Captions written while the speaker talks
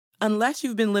Unless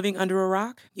you've been living under a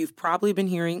rock, you've probably been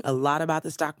hearing a lot about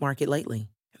the stock market lately.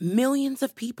 Millions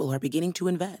of people are beginning to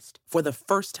invest for the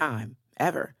first time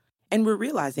ever. And we're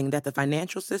realizing that the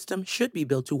financial system should be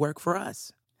built to work for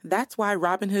us. That's why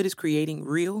Robinhood is creating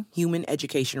real human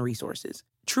education resources,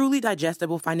 truly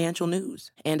digestible financial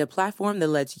news, and a platform that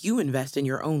lets you invest in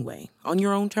your own way, on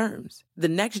your own terms. The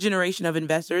next generation of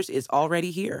investors is already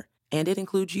here, and it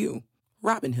includes you.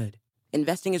 Robinhood.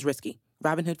 Investing is risky.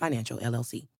 Robinhood Financial,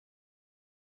 LLC.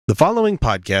 The following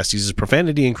podcast uses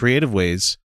profanity in creative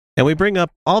ways, and we bring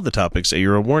up all the topics that you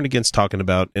are warned against talking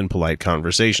about in polite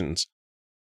conversations.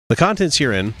 The contents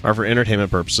herein are for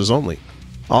entertainment purposes only.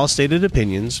 All stated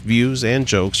opinions, views, and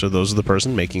jokes are those of the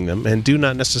person making them and do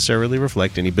not necessarily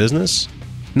reflect any business,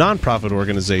 non-profit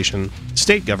organization,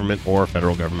 state government, or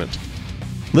federal government.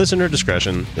 Listener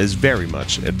discretion is very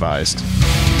much advised.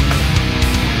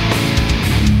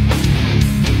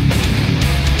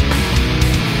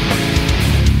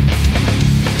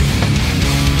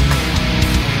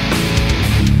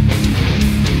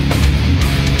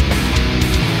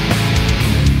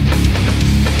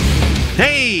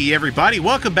 Hey everybody,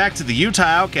 welcome back to the Utah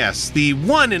Outcasts, the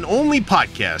one and only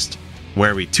podcast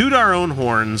where we toot our own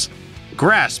horns,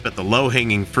 grasp at the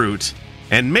low-hanging fruit,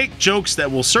 and make jokes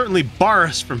that will certainly bar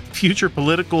us from future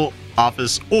political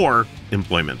office or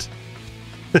employment.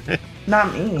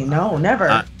 Not me, no,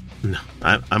 never. No,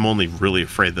 I'm only really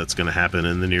afraid that's going to happen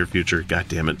in the near future. God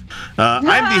damn it. I'm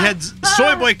the head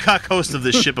soy boy cuck host of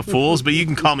this ship of fools, but you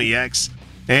can call me X.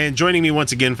 And joining me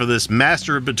once again for this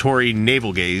masturbatory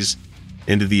navel gaze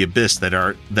into the abyss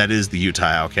that is the Utah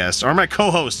Outcasts are my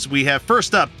co-hosts. We have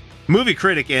first up movie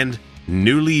critic and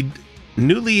newly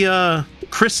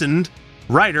christened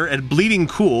writer at Bleeding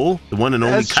Cool, the one and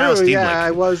only That's Kyle true, Steenblick.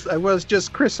 yeah, I was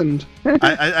just christened.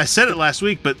 I said it last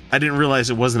week, but I didn't realize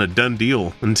it wasn't a done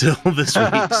deal until this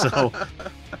week. So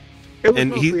it was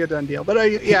mostly a done deal, but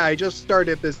I just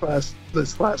started this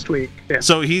last week. Yeah.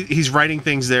 So he's writing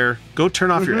things there. Go turn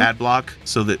off your ad block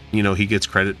so that he gets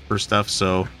credit for stuff.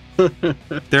 So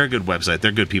they're a good website.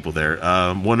 They're good people there.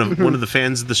 One of the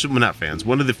fans of the show, well, not fans,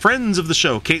 one of the friends of the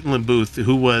show, Caitlin Booth,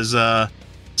 who was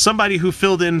somebody who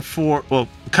filled in for. Well,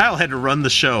 Kyle had to run the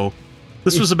show.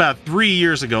 This was about 3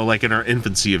 years ago, like in our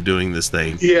infancy of doing this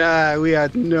thing. Yeah, we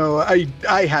had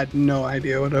I had no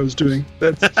idea what I was doing.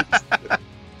 That's just,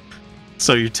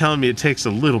 So you're telling me it takes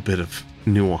a little bit of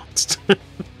nuance.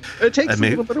 It takes a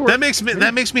little bit of work.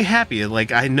 That makes me happy.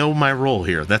 Like, I know my role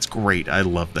here. That's great. I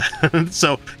love that.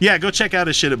 So yeah, go check out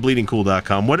his shit at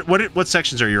bleedingcool.com. What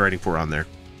sections are you writing for on there?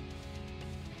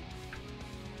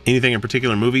 Anything in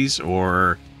particular, movies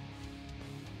or?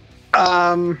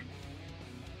 We'll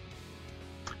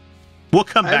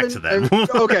come back to that.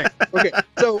 Okay.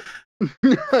 So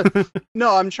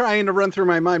no, I'm trying to run through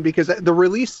my mind because the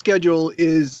release schedule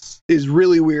is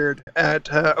really weird at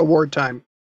award time.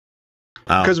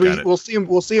 Because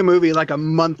we'll see a movie like a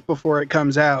month before it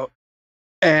comes out,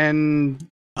 and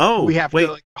we have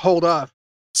to hold off.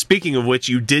 Speaking of which,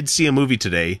 you did see a movie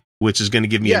today, which is going to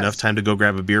give me enough time to go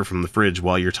grab a beer from the fridge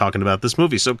while you're talking about this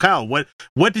movie. So, Kyle, what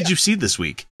did you see this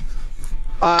week?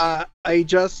 I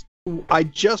just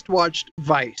watched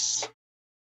Vice.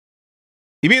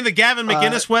 You mean the Gavin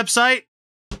McInnes website?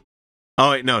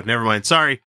 Oh wait, no, never mind.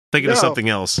 Sorry, thinking of something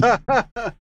else.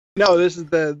 No, this is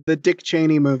the Dick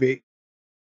Cheney movie.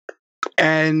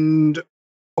 And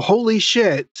holy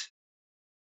shit,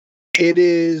 it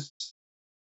is.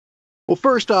 Well,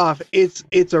 first off,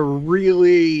 it's a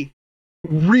really,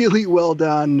 really well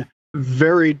done,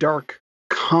 very dark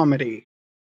comedy.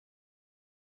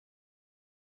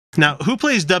 Now, who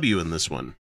plays W in this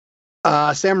one?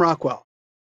 Sam Rockwell.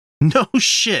 No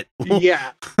shit.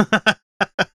 Yeah.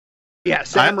 Yeah,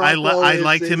 Sam Rockwell. I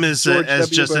liked him as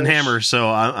Justin Bush. Hammer, so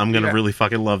I'm gonna really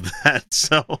fucking love that.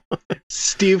 So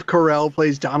Steve Carell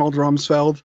plays Donald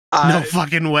Rumsfeld. No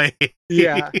fucking way.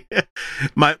 Yeah.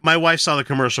 My wife saw the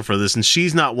commercial for this, and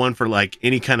she's not one for like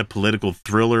any kind of political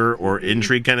thriller or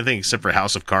intrigue kind of thing, except for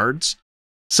House of Cards.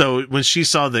 So when she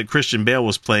saw that Christian Bale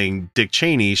was playing Dick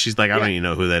Cheney, she's like, I don't even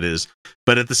know who that is.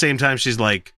 But at the same time, she's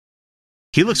like,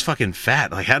 he looks fucking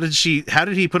fat. Like, how did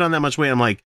he put on that much weight? I'm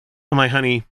like,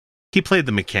 honey, he played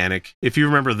the mechanic, if you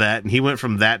remember that, and he went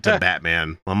from that to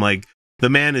Batman. I'm like, the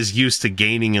man is used to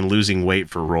gaining and losing weight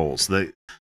for roles.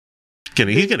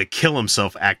 He's gonna kill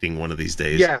himself acting one of these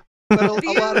days. Yeah, but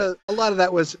a lot of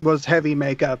that was heavy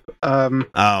makeup.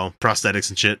 Prosthetics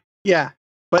and shit. Yeah,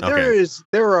 but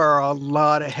there are a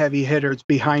lot of heavy hitters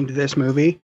behind this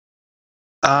movie.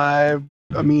 I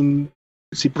mean,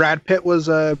 see, Brad Pitt was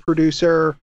a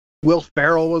producer. Will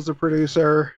Ferrell was a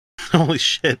producer. Holy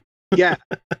shit. Yeah.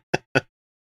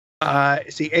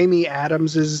 Amy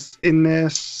Adams is in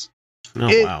this.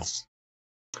 Oh, wow.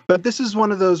 But this is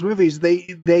one of those movies.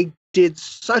 They did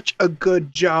such a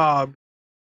good job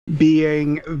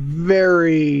being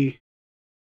very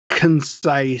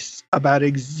concise about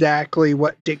exactly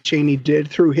what Dick Cheney did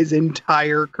through his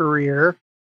entire career.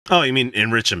 Oh, you mean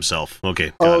enrich himself?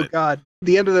 Okay. God,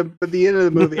 the end of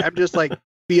the movie, I'm just like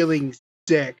feeling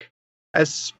sick,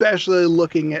 especially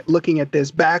looking at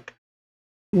this back.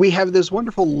 We have this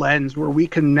wonderful lens where we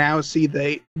can now see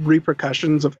the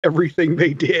repercussions of everything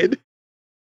they did.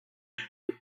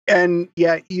 And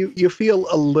yeah, you feel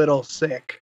a little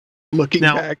sick looking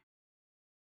back.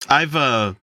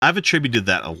 I've attributed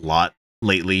that a lot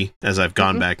lately as I've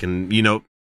gone back, and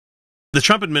the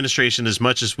Trump administration, as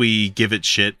much as we give it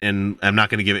shit, and I'm not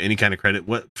going to give it any kind of credit.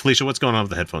 What, Felicia, what's going on with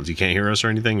the headphones? You can't hear us or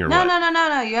anything, or no, what?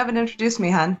 No. You haven't introduced me,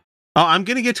 hon. Oh, I'm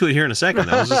going to get to it here in a second.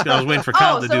 I was waiting for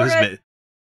Kyle to do his bit.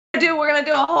 We're gonna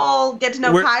do a whole get to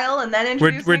know Kyle and then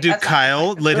introduce We're do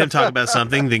Kyle, let him talk about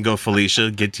something, then go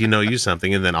Felicia, get to know you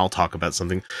something, and then I'll talk about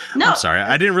something. No, I'm sorry,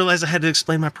 I didn't realize I had to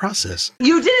explain my process.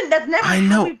 You didn't. That's never. I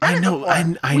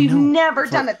know. We've never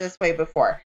done it this way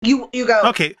before. You go.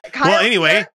 Okay. Kyle, well,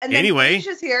 anyway,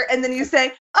 Felicia's here, and then you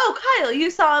say, "Oh, Kyle,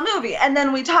 you saw a movie," and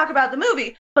then we talk about the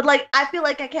movie. But I feel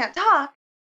like I can't talk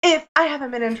if I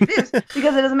haven't been introduced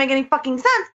because it doesn't make any fucking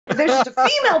sense. If there's just a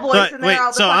female voice in there.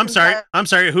 Wait, so I'm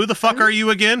sorry. Who the fuck are you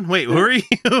again? Wait, who are you?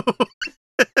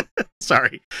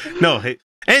 Sorry. No, hey.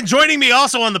 And joining me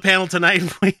also on the panel tonight,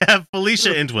 we have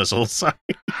Felicia Entwistle. Sorry.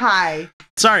 Hi.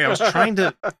 Sorry,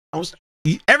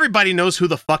 everybody knows who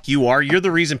the fuck you are. You're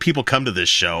the reason people come to this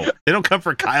show. They don't come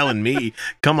for Kyle and me.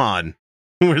 Come on.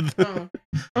 I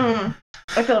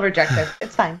feel rejected.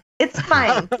 It's fine. It's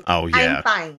fine. Oh, yeah. I'm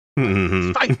fine. Mm-hmm.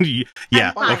 It's fine.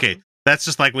 Yeah, okay. That's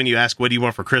just like when you ask, what do you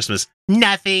want for Christmas?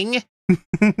 Nothing.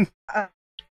 I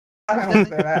don't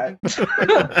say that.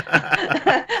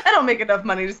 I don't make enough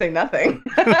money to say nothing.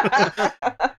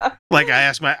 Like I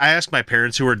asked my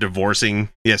parents who are divorcing.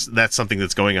 Yes, that's something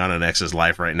that's going on in X's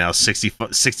life right now. 60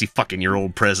 fucking year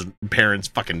old parents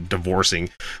fucking divorcing.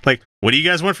 Like, what do you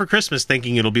guys want for Christmas?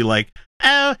 Thinking it'll be like,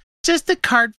 oh, just a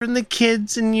card from the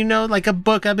kids and like a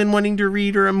book I've been wanting to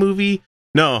read or a movie.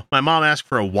 No, my mom asked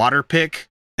for a water pick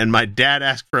and my dad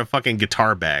asked for a fucking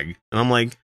guitar bag. And I'm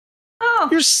like, oh,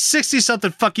 you're 60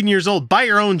 something fucking years old. Buy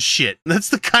your own shit. That's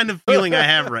the kind of feeling I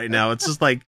have right now. It's just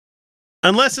like,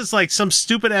 unless it's like some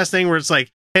stupid ass thing where it's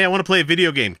like, hey, I want to play a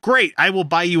video game. Great, I will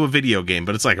buy you a video game,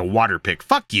 but it's like a water pick.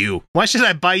 Fuck you. Why should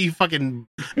I buy you fucking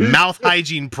mouth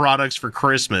hygiene products for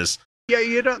Christmas? Yeah,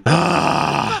 you don't.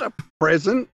 That's not a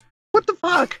present. What the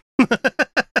fuck?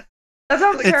 That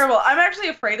sounds terrible. I'm actually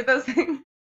afraid of those things.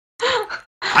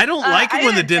 I don't like it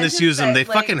when the dentists use them. They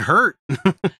fucking hurt.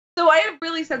 So I have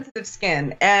really sensitive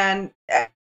skin, and I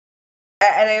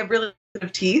have really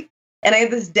sensitive teeth. And I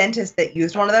had this dentist that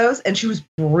used one of those, and she was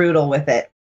brutal with it.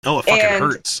 Oh, it fucking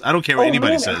hurts. I don't care what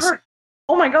anybody says.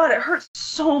 Oh my God, it hurts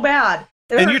so bad.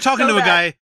 And you're talking to a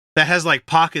guy that has like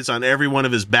pockets on every one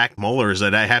of his back molars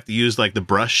that I have to use like the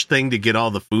brush thing to get all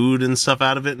the food and stuff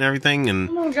out of it and everything. And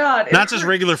oh my God. Not just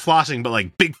regular flossing, but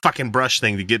like big fucking brush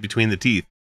thing to get between the teeth.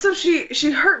 So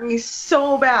she hurt me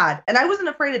so bad. And I wasn't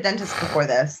afraid of dentists before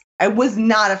this. I was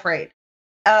not afraid.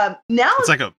 Now it's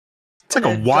like a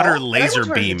water laser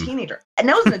beam. As a teenager. And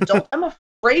now as an adult, I'm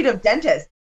afraid of dentists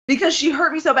because she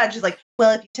hurt me so bad. She's like,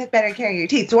 well, if you took better care of your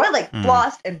teeth. So I like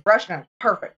flossed and brushed and I was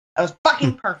perfect. I was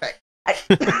fucking perfect.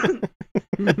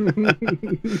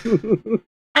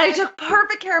 I took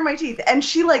perfect care of my teeth and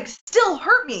she like still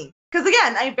hurt me. Because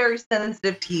again, I have very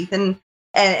sensitive teeth and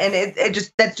it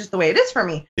just, that's just the way it is for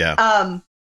me. Yeah.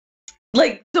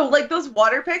 Like those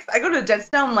water picks, I go to the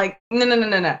dentist now, I'm like,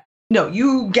 no. No,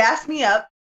 you gas me up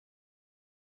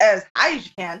as high as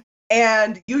you can,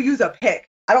 and you use a pick.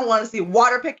 I don't want to see a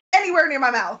water pick anywhere near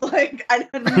my mouth. Like,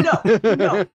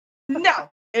 no.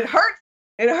 It hurts.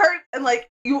 And like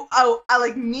I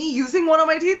like me using one of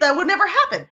my teeth. That would never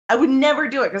happen. I would never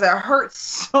do it because it hurts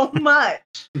so much.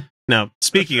 Now,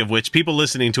 speaking of which, people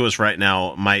listening to us right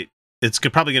now it's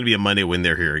probably going to be a Monday when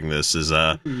they're hearing this. Is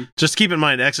just keep in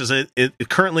mind, X is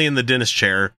currently in the dentist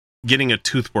chair getting a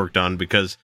tooth worked on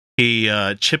because he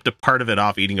chipped a part of it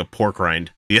off eating a pork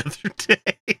rind the other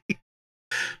day.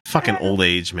 Fucking old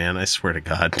age, man. I swear to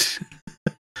God.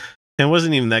 It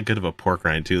wasn't even that good of a pork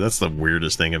rind, too. That's the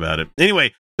weirdest thing about it.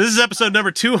 Anyway, this is episode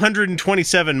number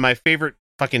 227, my favorite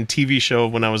fucking TV show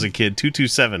when I was a kid.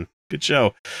 227. Good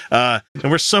show. And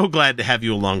we're so glad to have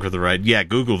you along for the ride. Yeah,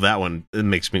 Google that one. It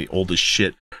makes me old as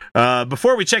shit.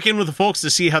 Before we check in with the folks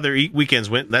to see how their weekends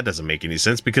went, that doesn't make any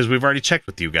sense because we've already checked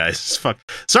with you guys. Fuck.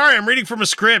 Sorry, I'm reading from a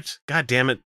script. God damn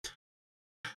it.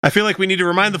 I feel like we need to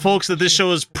remind the folks that this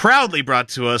show is proudly brought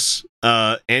to us,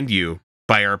 and you,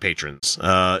 by our patrons.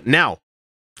 Now,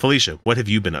 Felicia, what have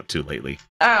you been up to lately?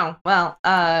 Oh, well,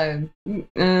 I'm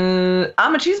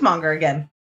a cheesemonger again.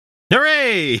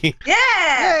 Hooray!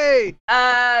 Yeah! Yay!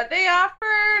 They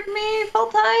offered me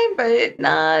full-time, but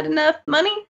not enough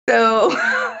money, so...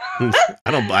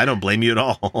 I don't blame you at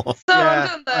all.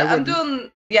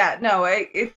 So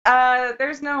Yeah,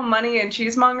 there's no money in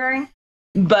cheesemongering,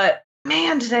 but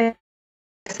man, did I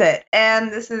miss it.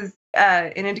 And this is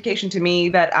an indication to me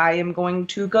that I am going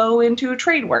to go into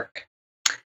trade work.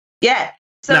 Yeah.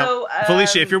 So, now,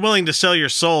 Felicia, if you're willing to sell your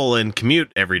soul and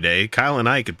commute every day, Kyle and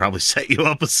I could probably set you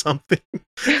up with something.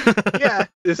 Yeah,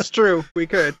 it's true. We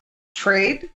could.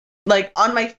 Trade? Like,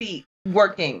 on my feet,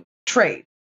 working, trade.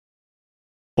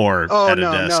 Or at a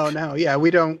desk. No. Yeah, we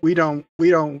don't. We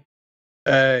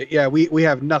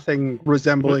have nothing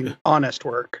resembling honest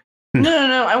work.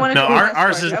 No. I want to. No,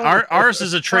 ours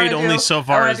is a trade only so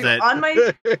far as that. On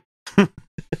my.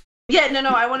 Yeah, no.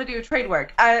 I want to do trade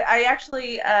work. I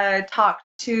actually talked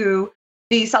to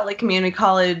the Salt Lake Community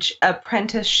College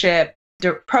apprenticeship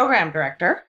program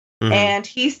director, and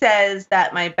he says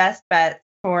that my best bets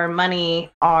for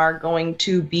money are going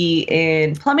to be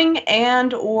in plumbing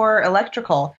and or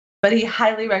electrical, but he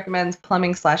highly recommends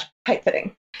plumbing / pipe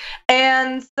fitting.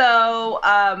 And so,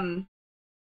 I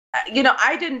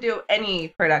didn't do any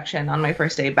production on my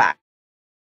first day back.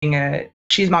 Being a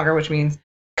cheesemonger, which means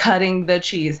cutting the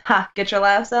cheese. Ha! Get your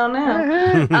laughs out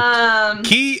now.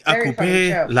 Qui a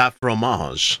coupé la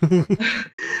fromage?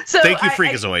 So thank you,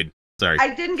 Freakazoid. Sorry.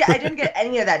 I didn't get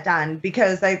any of that done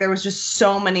because there was just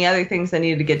so many other things that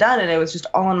needed to get done, and it was just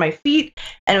all on my feet,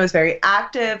 and it was very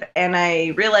active, and I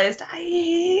realized I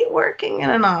hate working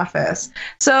in an office.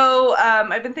 So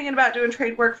I've been thinking about doing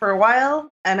trade work for a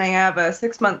while, and I have a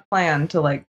 6-month plan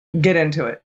to get into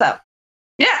it. So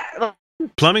yeah,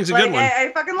 plumbing's a good one.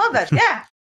 I fucking love that. Yeah,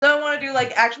 so I want to do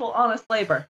actual honest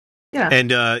labor. Yeah.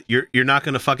 And you're not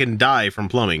going to fucking die from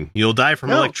plumbing. You'll die from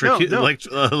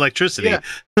electricity. Yeah.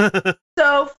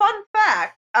 So, fun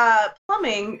fact,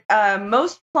 plumbing,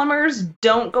 most plumbers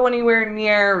don't go anywhere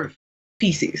near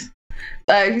feces.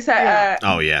 He said,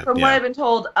 from what I've been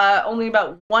told, only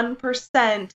about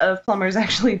 1% of plumbers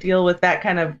actually deal with that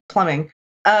kind of plumbing.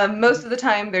 Most of the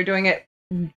time, they're doing it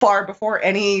far before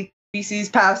any feces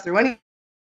pass through any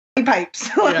pipes.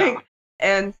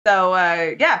 And so,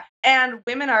 and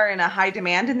women are in a high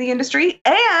demand in the industry.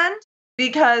 And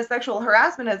because sexual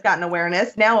harassment has gotten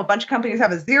awareness, now a bunch of companies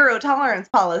have a 0 tolerance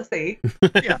policy.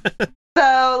 Yeah.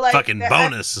 So, fucking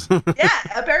bonus.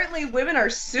 Apparently women are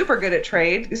super good at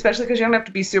trade, especially because you don't have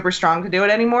to be super strong to do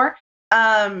it anymore.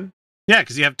 Yeah,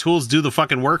 because you have tools to do the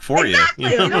fucking work for you.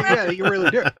 You really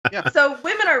do. Yeah. So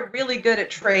women are really good at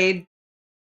trade.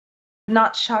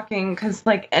 Not shocking, because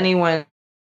anyone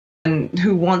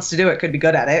who wants to do it could be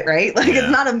good at it, right?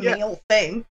 It's not a male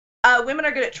thing. Women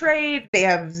are good at trade. They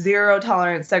have 0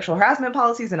 tolerance sexual harassment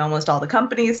policies in almost all the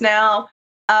companies now.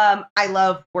 I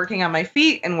love working on my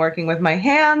feet and working with my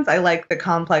hands. I like the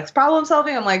complex problem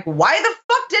solving. I'm like, why the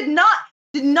fuck did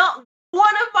not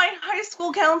one of my high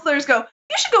school counselors go,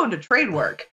 you should go into trade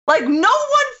work? No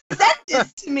one said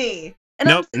this to me. And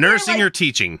nope, nursing or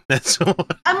teaching. That's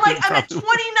what I'm at 29,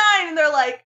 and they're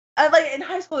like in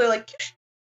high school, they're like, you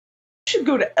should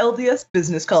go to LDS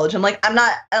Business College. I'm like, I'm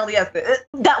not LDS.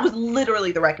 That was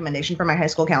literally the recommendation from my high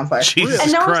school counselor. Jesus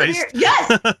and now Christ. I'm sitting here,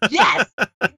 yes.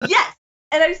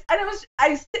 And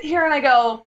I sit here and I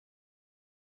go,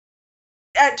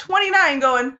 at 29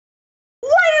 going,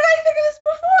 why did I think of this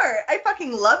before? I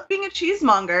fucking love being a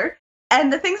cheesemonger.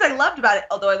 And the things I loved about it,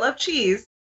 although I love cheese,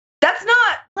 that's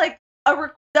not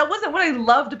that wasn't what I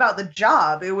loved about the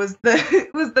job. It was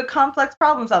the complex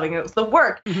problem solving. It was the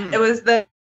work. Mm-hmm. It was the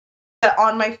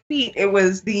on my feet. It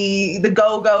was the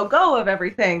go of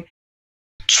everything.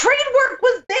 Trade work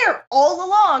was there all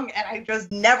along, and I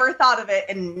just never thought of it,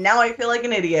 and now I feel like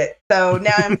an idiot. So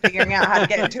now I'm figuring out how to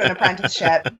get into an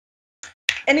apprenticeship.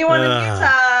 Anyone in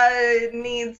Utah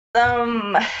needs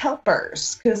some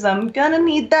helpers, because I'm gonna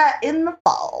need that in the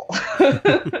fall.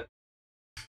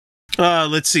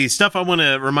 Let's see. Stuff I want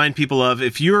to remind people of.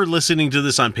 If you're listening to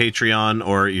this on Patreon,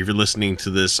 or if you're listening to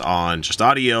this on just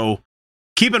audio,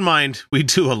 keep in mind, we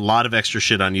do a lot of extra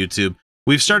shit on YouTube.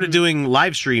 We've started doing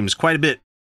live streams quite a bit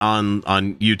on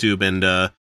YouTube,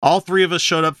 and all three of us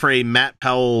showed up for a Matt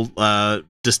Powell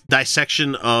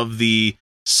dissection of the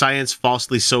Science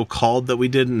Falsely So Called that we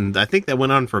did, and I think that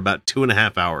went on for about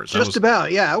 2.5 hours. It was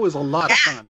a lot of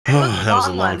fun. That was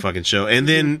a long fucking show. And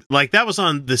then, like, that was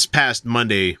on this past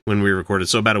Monday when we recorded,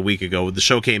 so about a week ago. The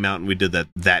show came out and we did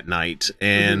that night.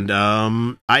 And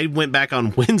I went back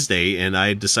on Wednesday and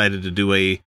I decided to do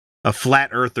a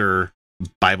flat earther,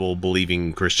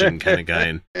 Bible-believing Christian kind of guy.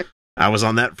 And I was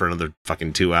on that for another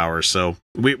fucking 2 hours. So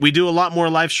we do a lot more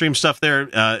live stream stuff there.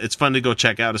 It's fun to go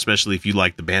check out, especially if you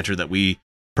like the banter that we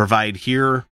provide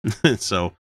here.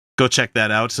 So go check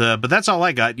that out. But that's all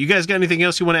I got. You guys got anything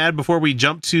else you want to add before we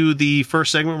jump to the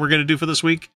first segment we're going to do for this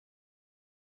week?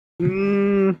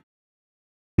 Nope.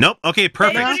 Okay,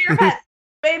 perfect. Spay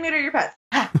and neuter your pets.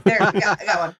 There, I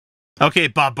got one. Okay,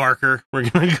 Bob Barker. We're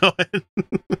going to go ahead.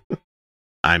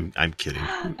 I'm kidding.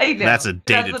 That's a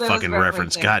dated fucking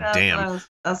reference. God damn.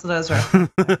 That's what I was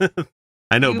referencing.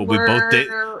 I know, but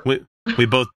we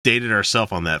both dated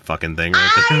ourselves on that fucking thing.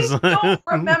 Right? I don't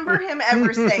remember him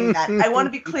ever saying that. I want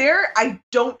to be clear. I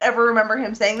don't ever remember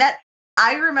him saying that.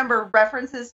 I remember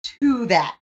references to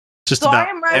that. Just so about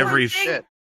every shit.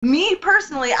 Me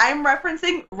personally, I'm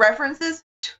referencing references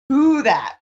to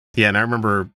that. Yeah, and I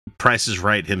remember Price is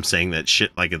Right, him saying that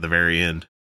shit like at the very end.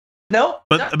 Nope.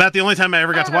 But about the only time I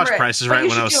ever got to watch Price is Right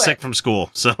when I was sick from school.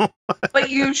 So. But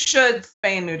you should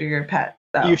spay and neuter your pet.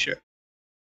 So. You should.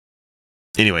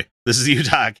 Anyway, this is the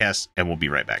Utah Outcast, and we'll be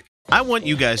right back. I want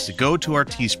you guys to go to our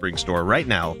Teespring store right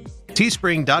now,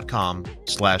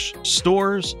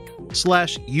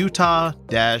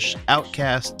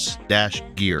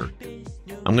 teespring.com/stores/Utah-Outcasts-gear.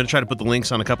 I'm going to try to put the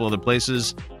links on a couple other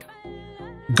places.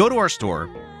 Go to our store.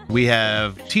 We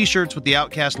have t-shirts with the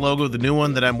Outcast logo. The new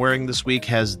one that I'm wearing this week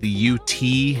has the UT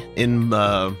in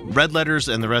red letters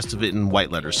and the rest of it in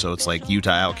white letters. So it's like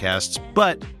Utah Outcasts,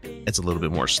 but it's a little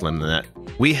bit more slim than that.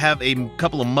 We have a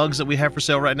couple of mugs that we have for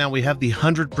sale right now. We have the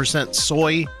 100%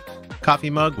 soy coffee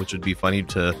mug, which would be funny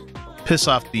to piss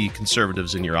off the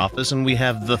conservatives in your office. And we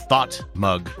have the Thought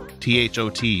mug,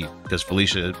 THOT, because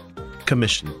Felicia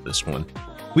commissioned this one.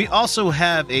 We also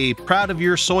have a Proud of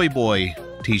Your Soy Boy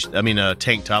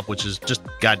tank top, which is just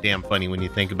goddamn funny when you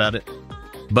think about it.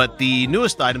 But the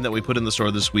newest item that we put in the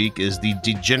store this week is the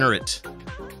Degenerate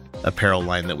apparel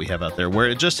line that we have out there, where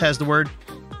it just has the word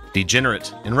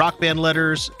Degenerate in Rock Band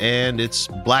letters, and it's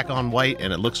black on white,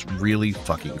 and it looks really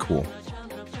fucking cool.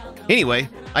 Anyway,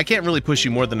 I can't really push you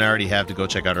more than I already have to go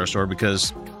check out our store,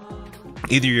 because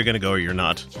either you're going to go or you're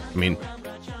not. I mean,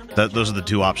 those are the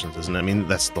two options, isn't it? I mean,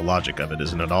 that's the logic of it,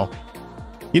 isn't it all?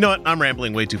 You know what? I'm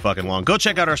rambling way too fucking long. Go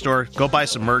check out our store. Go buy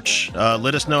some merch.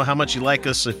 Let us know how much you like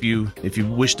us. If you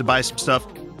wish to buy some stuff,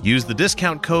 use the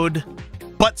discount code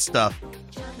BUTTSTUFF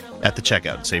at the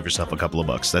checkout. Save yourself a couple of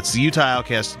bucks. That's the Utah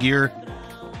Outcast gear,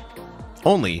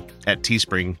 only at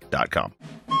teespring.com.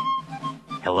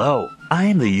 Hello,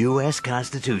 I'm the U.S.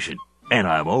 Constitution, and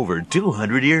I'm over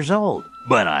 200 years old,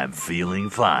 but I'm feeling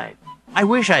fine. I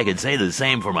wish I could say the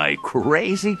same for my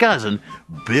crazy cousin,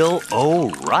 Bill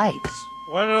O'Reilly.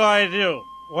 What do I do?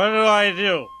 What do I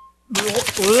do?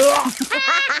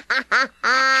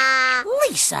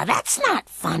 Lisa, that's not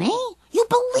funny. You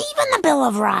believe in the Bill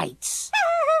of Rights.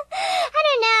 I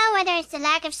don't know whether it's the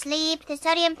lack of sleep, the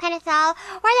sodium pentothal,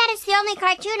 or that it's the only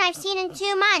cartoon I've seen in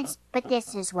 2 months. But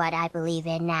this is what I believe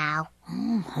in now.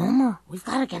 Homer, we've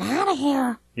got to get out of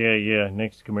here. Yeah,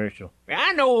 next commercial.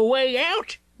 I know a way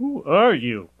out. Who are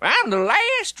you? I'm the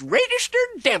last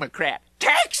registered Democrat.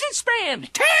 Tax and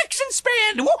spend! Tax and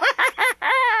spend!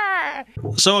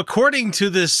 So according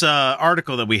to this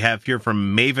article that we have here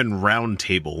from Maven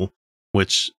Roundtable,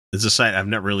 which is a site I've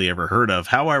not really ever heard of.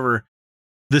 However,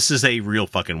 this is a real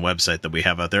fucking website that we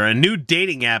have out there. A new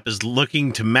dating app is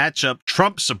looking to match up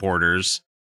Trump supporters.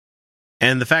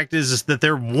 And the fact is that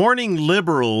they're warning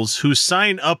liberals who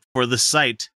sign up for the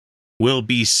site will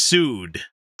be sued.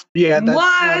 Yeah, that's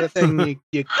not a thing.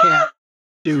 You can't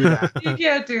do that. You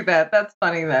can't do that. That's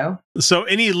funny, though. So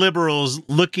any liberals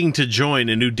looking to join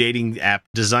a new dating app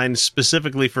designed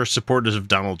specifically for supporters of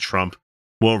Donald Trump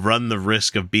will run the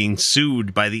risk of being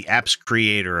sued by the app's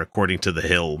creator, according to the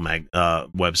Hill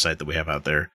website that we have out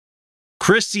there.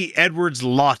 Christy Edwards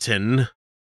Lawton,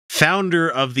 founder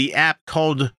of the app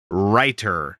called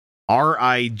Writer,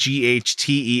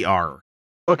 Righther.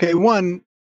 Okay, one.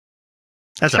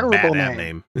 That's a bad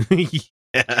name.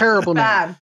 Yeah. Terrible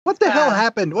name. What the hell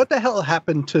happened? What the hell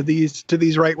happened to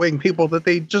these right-wing people that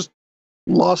they just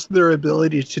lost their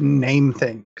ability to name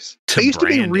things? They used to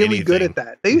be really good at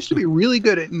that. They used to be really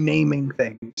good at naming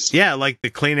things. Yeah, like the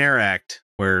Clean Air Act,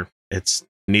 where it's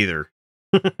neither.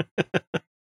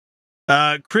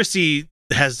 Christy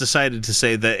has decided to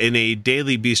say that in a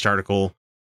Daily Beast article,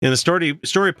 in a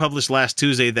story published last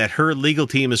Tuesday, that her legal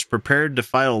team is prepared to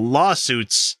file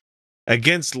lawsuits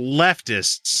against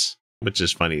leftists, which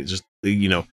is funny. Just,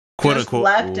 quote-unquote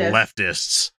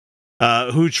leftists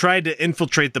who tried to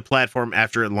infiltrate the platform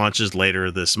after it launches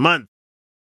later this month.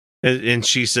 And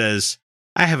she says,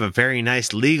 I have a very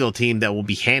nice legal team that will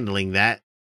be handling that.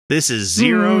 This is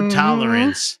zero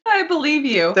tolerance. I believe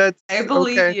you. I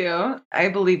believe you. I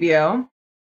believe you.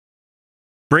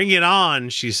 Bring it on,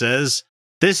 she says.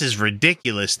 This is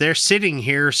ridiculous. They're sitting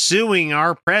here suing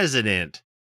our president.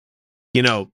 You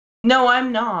know. No,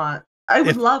 I'm not. I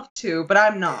would love to, but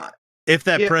I'm not. If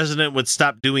that president would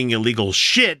stop doing illegal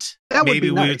shit,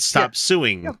 maybe we would stop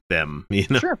suing them. You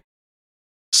know? Sure.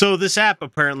 So this app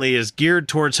apparently is geared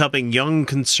towards helping young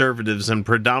conservatives in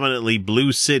predominantly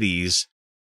blue cities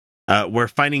where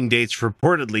finding dates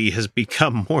reportedly has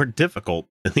become more difficult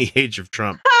in the age of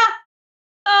Trump.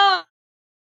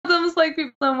 Almost like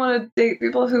people don't want to date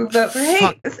people who vote for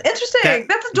hate. It's interesting.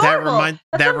 That's adorable.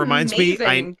 That reminds me.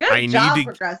 Good job,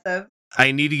 progressive.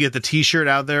 I need to get the T-shirt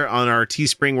out there on our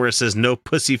Teespring where it says "No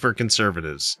pussy for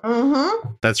conservatives."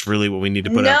 Mm-hmm. That's really what we need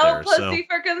to put out there. No pussy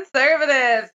for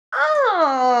conservatives.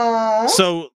 Oh.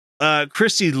 So,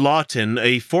 Christy Lawton,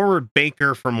 a former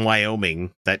banker from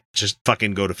Wyoming, that just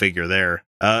fucking go to figure there,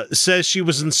 says she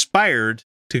was inspired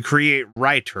to create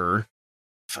Writer.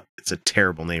 It's a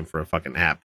terrible name for a fucking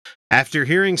app. After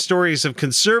hearing stories of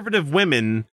conservative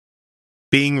women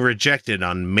being rejected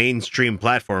on mainstream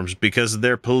platforms because of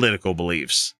their political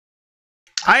beliefs.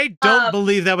 I don't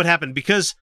believe that would happen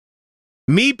because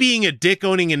me being a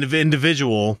dick-owning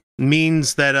individual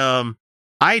means that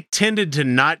I tended to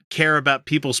not care about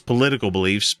people's political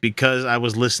beliefs because I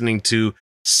was listening to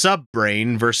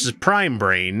Subbrain versus Prime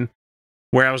Brain,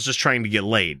 where I was just trying to get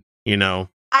laid, you know?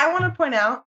 I want to point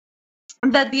out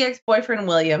that the ex-boyfriend,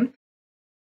 William,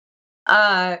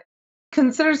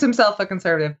 considers himself a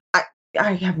conservative.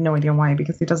 I have no idea why,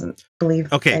 because he doesn't believe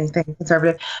anything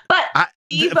conservative. But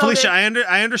Felicia,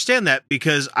 I understand that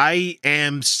because I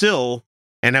am still,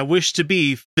 and I wish to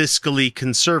be, fiscally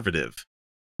conservative,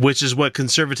 which is what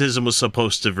conservatism was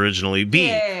supposed to originally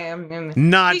be.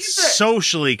 Not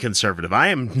socially conservative. I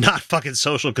am not fucking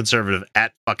social conservative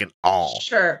at fucking all.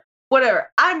 Sure.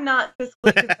 Whatever. I'm not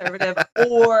fiscally conservative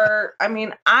or, I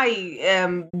mean, I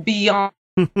am beyond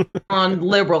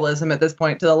liberalism at this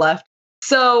point to the left.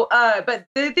 So, but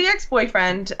the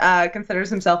ex-boyfriend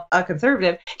considers himself a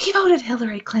conservative. He voted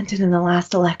Hillary Clinton in the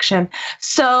last election.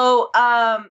 So,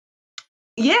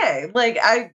 if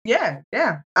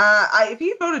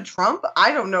he voted Trump,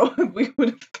 I don't know if we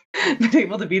would have been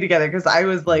able to be together because I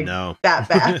was like that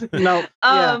bad. No.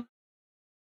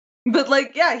 But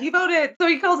he voted. So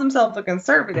he calls himself a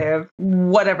conservative,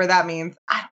 whatever that means.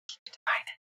 I don't need to define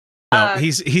it. No,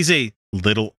 he's a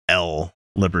little L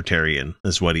libertarian,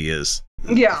 is what he is.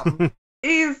 Yeah,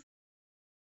 he's.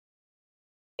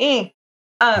 He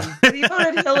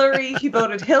voted Hillary. He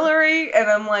voted Hillary, and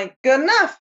I'm like, good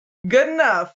enough.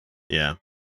 Yeah.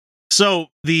 So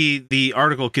the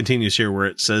article continues here where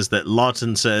it says that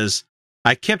Lawton says,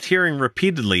 I kept hearing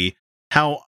repeatedly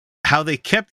how they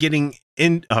kept getting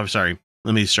in. Oh, sorry.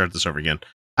 Let me start this over again.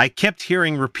 I kept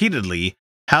hearing repeatedly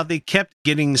how they kept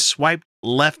getting swiped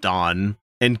left on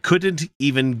and couldn't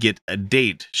even get a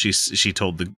date. She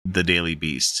told the Daily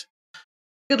Beast.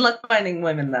 Good luck finding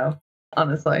women, though.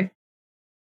 Honestly.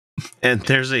 And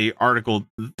there's a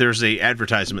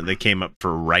advertisement that came up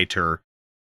for Writer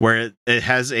where it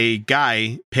has a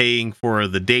guy paying for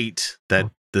the date that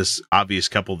this obvious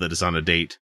couple that is on a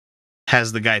date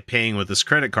has the guy paying with his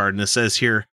credit card. And it says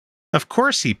here, of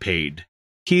course he paid.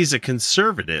 He's a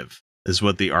conservative is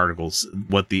what the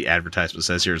advertisement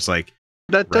says here. It's like,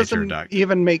 that doesn't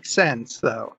even make sense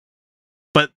though.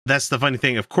 But that's the funny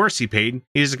thing. Of course he paid.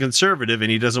 He's a conservative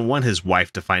and he doesn't want his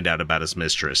wife to find out about his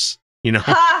mistress. You know?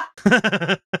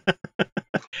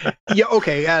 Yeah,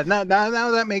 okay. Yeah, now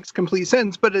that makes complete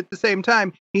sense. But at the same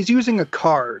time, he's using a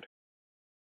card.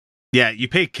 Yeah, you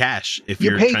pay cash if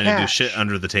you're trying to do shit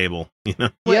under the table. You know?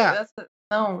 Yeah.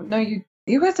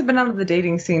 You guys have been out of the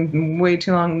dating scene way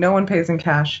too long. No one pays in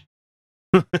cash.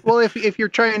 Well, if you're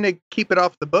trying to keep it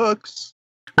off the books.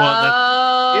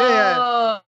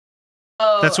 Well,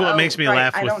 that's what makes me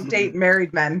laugh. I don't date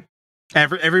married men.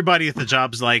 Everybody at the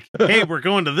job's like, hey, we're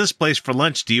going to this place for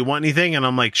lunch. Do you want anything? And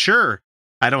I'm like, sure.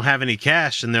 I don't have any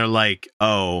cash. And they're like,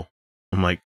 oh. I'm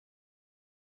like,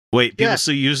 wait,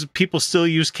 people still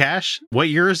use cash? What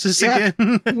year is this again?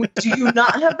 Do you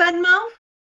not have Venmo?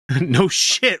 No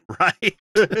shit, right?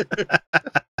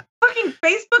 Fucking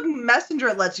Facebook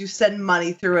Messenger lets you send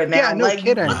money through it now. Yeah, no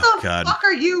kidding. What the fuck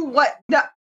are you? What? No.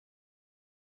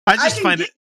 I find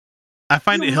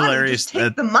it hilarious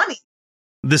that the money.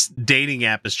 This dating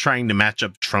app is trying to match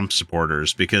up Trump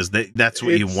supporters because that's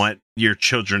what you want your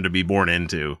children to be born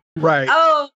into. Right.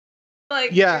 Oh,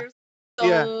 Like, there's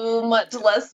so much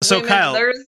less. So women. Kyle,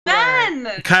 There's men.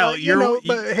 Kyle,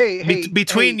 but hey,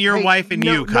 between your wife and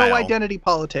you, Kyle. No identity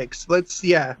politics. Let's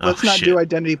not shit. do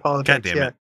identity politics. God damn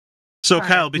it. So All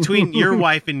Kyle, right. between your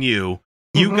wife and you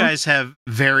guys have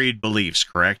varied beliefs,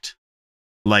 correct?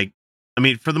 Like, I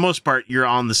mean, for the most part, you're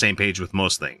on the same page with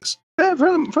most things. Yeah,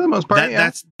 for the most part,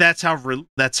 That's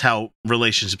how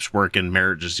relationships work and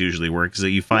marriages usually work. Is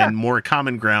that you find more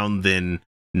common ground than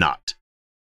not.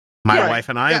 My wife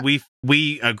and I,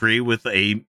 we agree with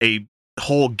a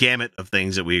whole gamut of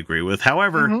things that we agree with.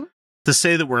 However, to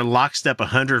say that we're lockstep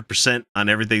 100% on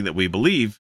everything that we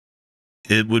believe,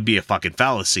 it would be a fucking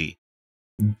fallacy.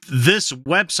 This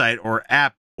website or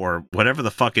app or whatever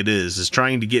the fuck it is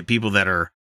trying to get people that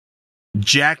are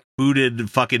jackbooted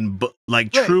fucking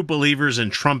true believers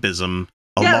in Trumpism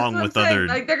along with other.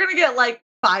 Like, they're gonna get like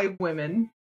 5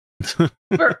 women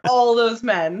for all those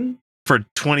men. For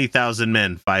 20,000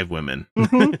 men, 5 women.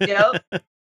 Yep.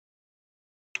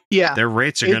 Yeah. Their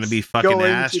rates are going to be fucking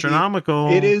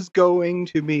astronomical. It is going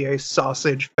to be a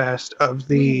sausage fest of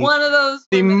the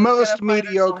most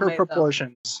mediocre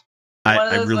proportions.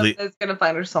 One of those is going to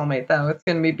find her soulmate, though. It's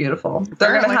going to be beautiful.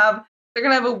 They're going to have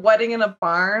a wedding in a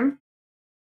barn.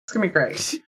 It's going to be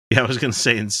great. Yeah, I was going to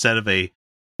say, instead of the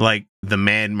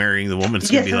man marrying the woman, it's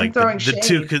going to be like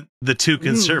the two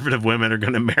conservative women are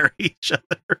going to marry each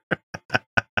other.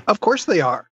 Of course they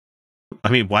are. I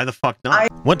mean, why the fuck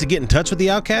not? Want to get in touch with the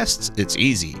Outcasts? It's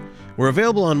easy. We're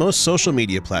available on most social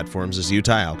media platforms as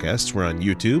Utah Outcasts. We're on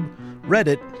YouTube,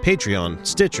 Reddit, Patreon,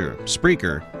 Stitcher,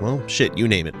 Spreaker, well, shit, you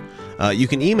name it. You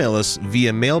can email us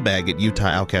via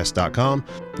mailbag@utahoutcast.com.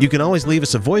 You can always leave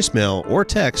us a voicemail or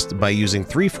text by using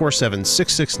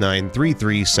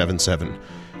 347-669-3377.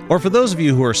 Or for those of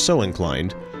you who are so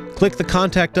inclined, click the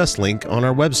Contact Us link on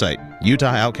our website,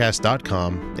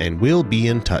 utahoutcast.com, and we'll be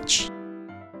in touch.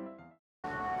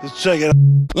 Let's check it out.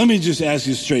 Let me just ask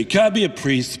you straight. Can I be a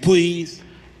priest, please?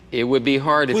 It would be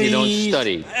hard if you don't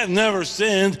study. I have never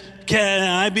sinned. Can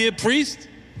I be a priest?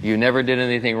 You never did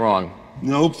anything wrong.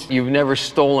 Nope. You've never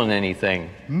stolen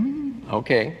anything.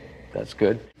 Okay, that's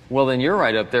good. Well, then you're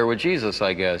right up there with Jesus,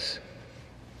 I guess.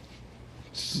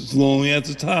 It's lonely at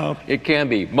the top. It can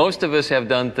be. Most of us have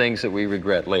done things that we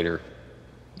regret later.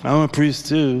 I'm a priest,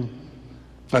 too.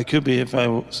 If I could be, if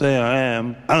I say I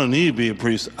am. I don't need to be a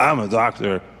priest. I'm a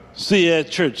doctor. See you at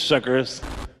church, suckers.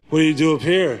 What do you do up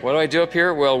here? What do I do up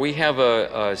here? Well, we have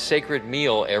a sacred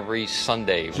meal every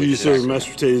Sunday. So you serve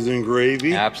mashed potatoes and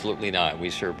gravy? Absolutely not. We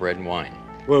serve bread and wine.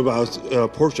 What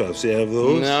about pork chops? Do you have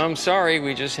those? No, I'm sorry.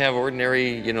 We just have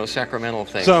ordinary, sacramental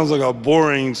things. Sounds like a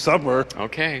boring supper.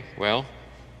 Okay, well.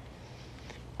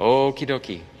 Okie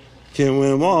dokie. Can't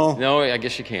win them all. No, I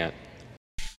guess you can't.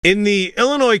 In the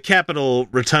Illinois Capitol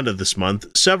Rotunda this month,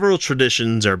 several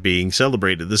traditions are being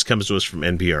celebrated. This comes to us from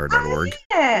NPR.org.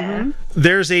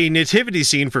 There's a nativity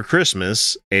scene for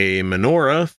Christmas, a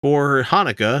menorah for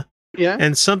Hanukkah,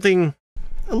 and something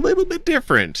a little bit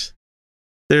different.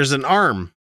 There's an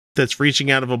arm that's reaching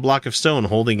out of a block of stone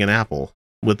holding an apple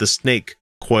with a snake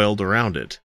coiled around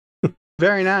it.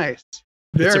 Very nice.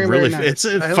 It's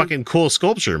a fucking cool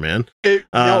sculpture, man. It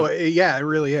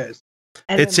really is.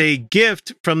 It's a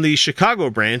gift from the Chicago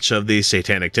branch of the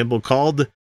Satanic Temple called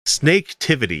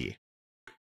Snaketivity.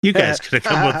 You guys could have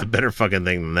come up with a better fucking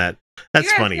thing than that.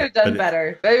 That's funny. You guys could have done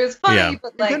better. It was funny,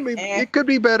 but it could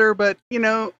be better, but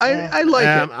I like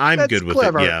it. I'm good with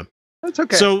it. Yeah, that's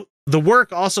okay. So the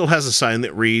work also has a sign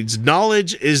that reads,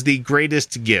 "Knowledge is the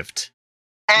greatest gift,"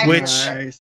 which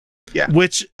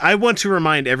I want to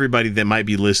remind everybody that might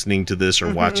be listening to this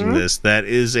or watching this that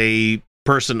is a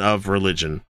person of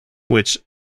religion. Which,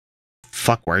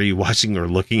 fuck, why are you watching or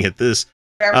looking at this?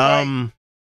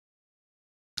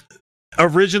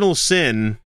 Original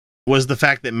sin was the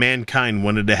fact that mankind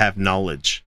wanted to have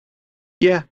knowledge.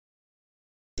 Yeah.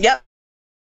 Yep.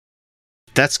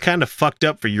 That's kind of fucked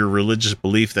up for your religious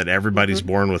belief that everybody's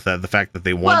born with that, the fact that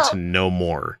they want to know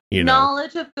more,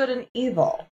 Knowledge of good and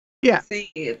evil. Yeah.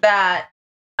 See, that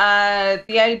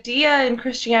the idea in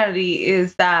Christianity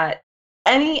is that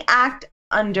any act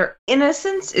under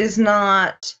innocence is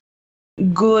not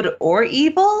good or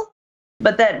evil,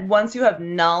 but that once you have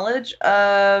knowledge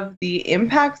of the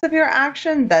impacts of your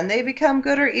action, then they become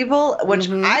good or evil, which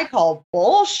I call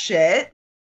bullshit.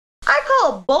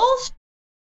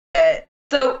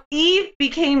 So Eve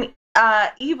became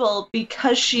evil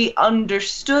because she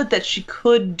understood that she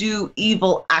could do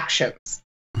evil actions.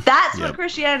 That's what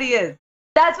Christianity is.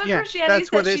 That's what Christianity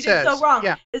says she did so wrong.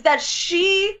 Yeah. Is that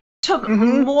she took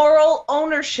moral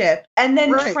ownership and then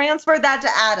transferred that to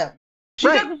Adam. She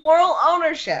took moral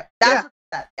ownership. That's what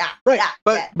that.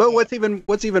 But what's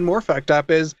even more fucked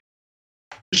up is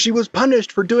she was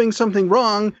punished for doing something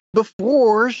wrong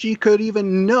before she could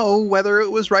even know whether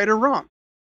it was right or wrong.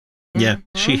 Yeah,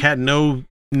 she had no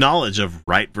knowledge of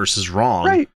right versus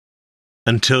wrong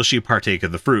until she partake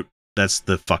of the fruit. That's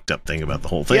the fucked up thing about the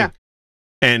whole thing. Yeah.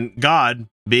 And God,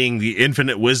 being the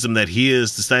infinite wisdom that he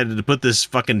is, decided to put this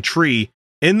fucking tree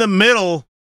in the middle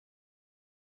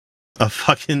of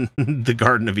fucking the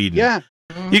Garden of Eden. Yeah.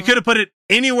 You could have put it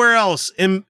anywhere else.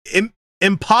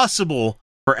 Impossible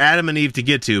for Adam and Eve to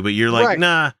get to, but you're like,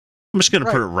 nah, I'm just going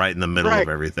to put it right in the middle of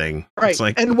everything. Right. It's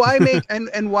like, and why make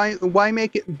and why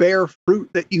make it bear fruit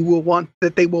that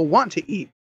they will want to eat?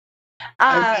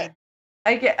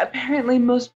 Apparently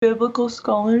most biblical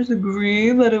scholars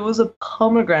agree that it was a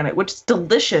pomegranate, which is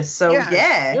delicious. So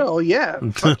yeah. Oh yeah.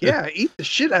 Fuck yeah. Eat the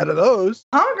shit out of those.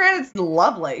 Pomegranate's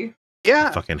lovely. Yeah.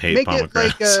 I fucking hate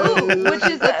pomegranates.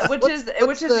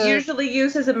 Which is usually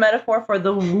used as a metaphor for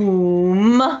the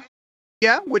womb.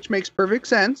 Yeah, which makes perfect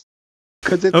sense.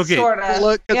 Because it's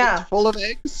it's full of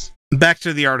eggs. Back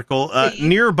to the article.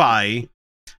 Nearby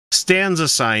stands a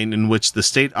sign in which the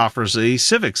state offers a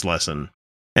civics lesson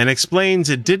and explains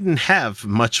it didn't have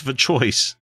much of a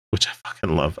choice, which I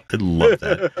fucking love. I love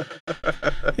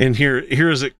that. And here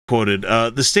is it quoted.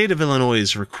 The state of Illinois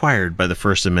is required by the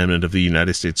First Amendment of the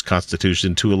United States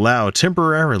Constitution to allow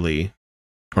temporary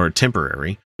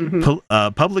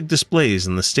public displays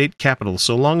in the state capitol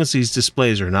so long as these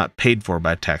displays are not paid for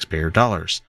by taxpayer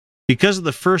dollars. Because of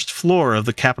the first floor of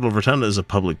the Capitol Rotunda is a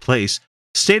public place,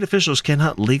 state officials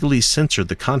cannot legally censor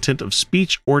the content of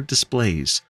speech or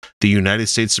displays. The United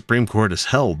States Supreme Court has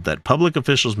held that public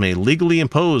officials may legally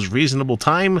impose reasonable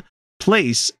time,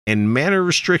 place, and manner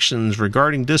restrictions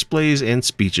regarding displays and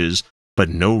speeches, but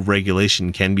no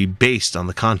regulation can be based on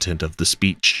the content of the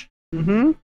speech.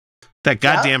 Mm-hmm. That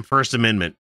goddamn First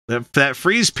Amendment. That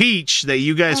free speech that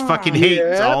you guys fucking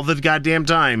hate all the goddamn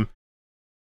time.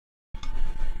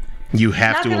 You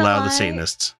have to allow the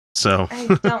Satanists. So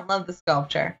I don't love the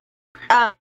sculpture.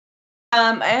 I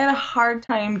had a hard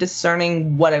time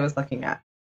discerning what I was looking at.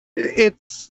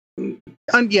 It's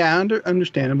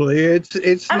understandably,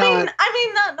 it's I not.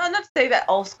 mean, not to say that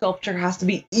all sculpture has to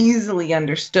be easily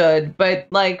understood, but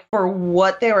like for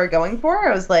what they were going for,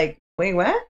 I was like, wait,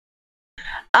 what?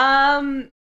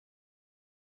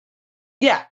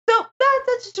 Yeah. So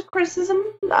that's just a criticism,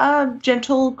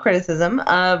 gentle criticism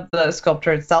of the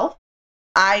sculpture itself.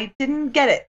 I didn't get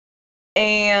it,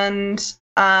 and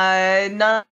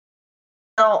not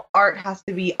all art has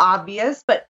to be obvious,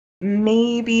 but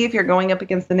maybe if you're going up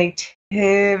against the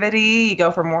nativity, you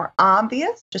go for more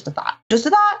obvious. Just a thought.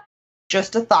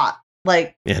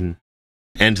 Like, and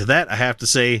to that, I have to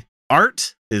say,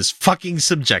 art is fucking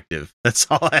subjective. That's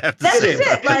all I have to say.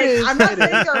 That's it. Like, I'm not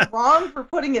saying you're wrong for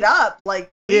putting it up. Like,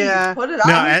 please put it up.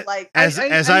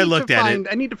 I looked at it,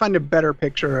 I need to find a better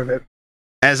picture of it.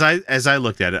 As I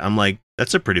looked at it, I'm like,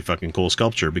 that's a pretty fucking cool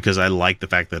sculpture, because I like the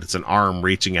fact that it's an arm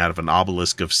reaching out of an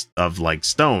obelisk of like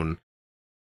stone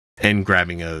and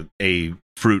grabbing a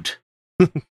fruit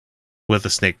with a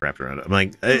snake wrapped around it. I'm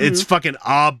like, it's fucking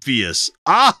obvious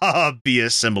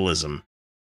symbolism.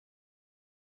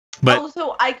 But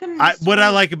also, I couldn't. What I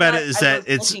like about it is that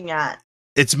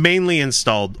it's mainly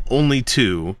installed only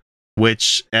to,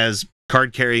 which as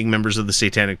card carrying members of the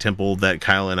Satanic Temple that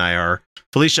Kyle and I are.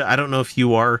 Felicia, I don't know if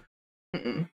you are.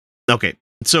 Mm-mm. Okay,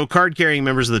 so card carrying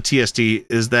members of the TST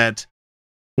is that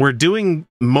we're doing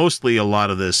mostly a lot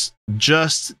of this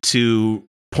just to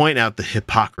point out the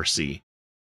hypocrisy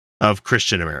of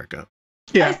Christian America.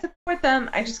 Yeah, I support them.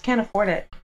 I just can't afford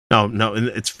it. Oh, no,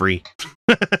 it's free.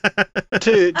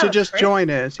 to just join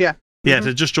us, yeah. Yeah,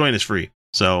 to just join is free.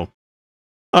 So,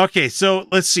 okay, so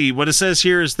let's see. What it says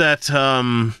here is that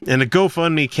in a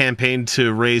GoFundMe campaign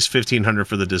to raise $1,500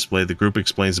 for the display, the group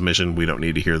explains the mission. We don't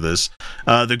need to hear this.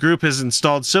 The group has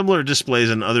installed similar displays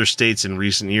in other states in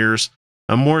recent years.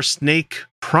 A more snake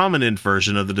prominent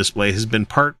version of the display has been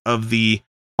part of the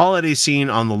holiday scene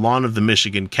on the lawn of the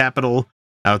Michigan Capitol,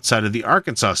 outside of the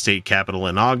Arkansas State Capitol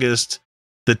in August.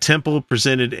 The temple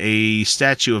presented a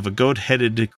statue of a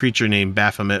goat-headed creature named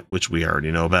Baphomet, which we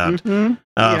already know about,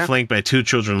 flanked by two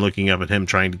children looking up at him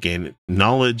trying to gain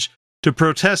knowledge to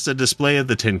protest a display of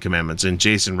the Ten Commandments. And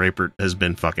Jason Rapert has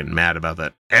been fucking mad about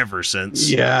that ever since.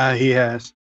 Yeah, he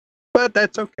has. But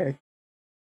that's okay.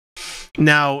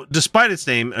 Now, despite its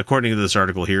name, according to this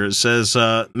article here, it says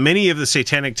many of the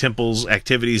Satanic Temple's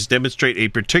activities demonstrate a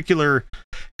particular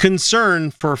concern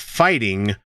for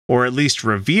fighting, or at least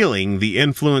revealing, the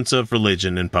influence of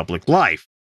religion in public life.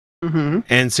 Mm-hmm.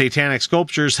 And satanic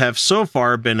sculptures have so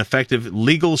far been effective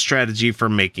legal strategy for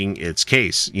making its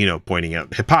case, pointing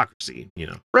out hypocrisy,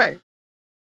 Right.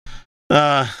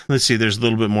 Let's see. There's a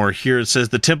little bit more here. It says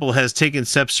the temple has taken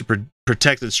steps to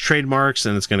protect its trademarks,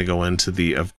 and it's going to go into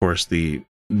the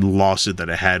lawsuit that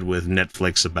I had with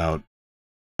Netflix about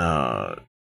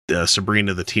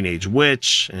Sabrina the Teenage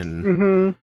Witch,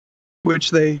 and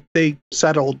which they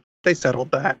settled. They settled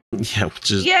that. Yeah,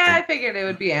 which is I figured it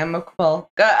would be amicable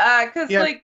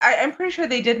because I'm pretty sure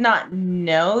they did not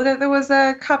know that there was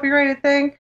a copyrighted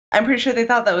thing. I'm pretty sure they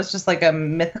thought that was just like a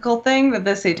mythical thing that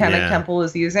the Satanic Temple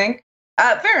was using.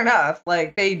 Fair enough.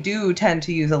 Like they do tend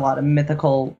to use a lot of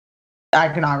mythical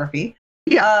iconography.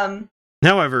 Yeah.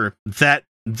 However, that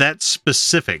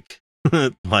specific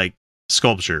like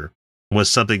sculpture was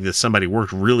something that somebody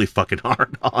worked really fucking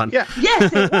hard on. Yeah.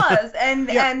 Yes, it was,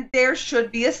 and there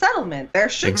should be a settlement. There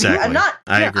should be. I'm not.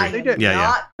 I agree. I'm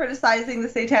not criticizing the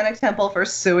Satanic Temple for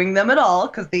suing them at all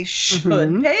because they should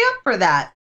pay up for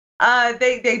that.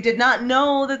 They did not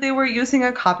know that they were using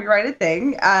a copyrighted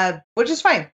thing, which is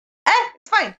fine. It's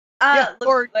fine.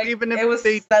 Or like even if it was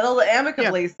settled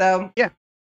amicably. So yeah.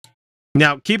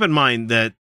 Now keep in mind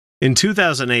that in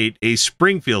 2008, a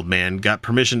Springfield man got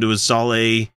permission to install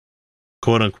a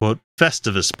quote-unquote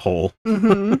Festivus pole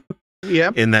in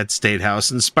that state house,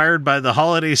 inspired by the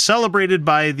holiday celebrated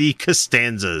by the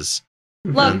Costanzas.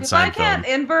 Look, if I can't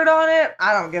invert on it,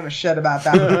 I don't give a shit about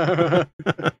that.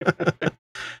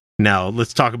 Now,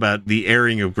 let's talk about the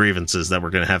airing of grievances that we're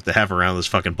going to have around this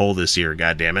fucking pole this year,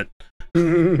 goddammit.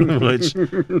 Which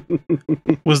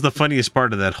was the funniest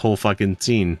part of that whole fucking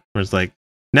scene. Where it's like,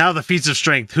 now the feats of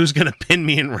strength, who's going to pin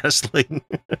me in wrestling?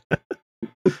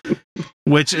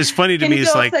 Which is funny to me. Can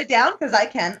you go upside down? Because I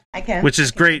can. Which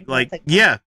is great. Like,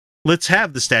 yeah, let's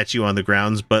have the statue on the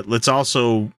grounds, but let's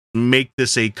also make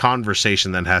this a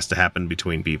conversation that has to happen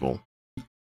between people.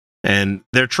 And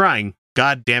they're trying.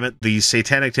 God damn it, the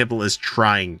Satanic Temple is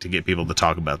trying to get people to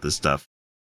talk about this stuff.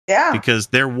 Yeah. Because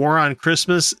their war on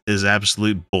Christmas is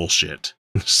absolute bullshit.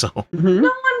 So no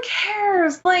one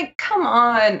cares. Like, come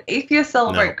on. Atheists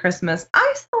celebrate Christmas.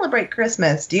 I celebrate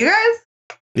Christmas. Do you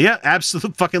guys? Yeah,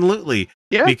 absolutely.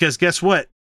 Yeah. Because guess what?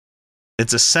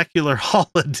 It's a secular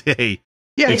holiday.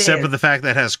 Yeah, except for the fact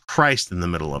that it has Christ in the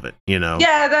middle of it, you know?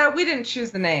 Yeah, we didn't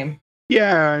choose the name.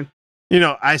 Yeah. You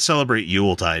know, I celebrate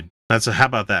Yuletide. How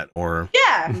about that? Or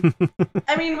yeah.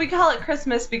 I mean, we call it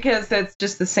Christmas because it's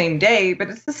just the same day, but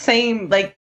it's the same,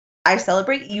 like, I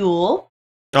celebrate Yule.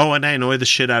 Oh, and I annoy the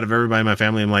shit out of everybody in my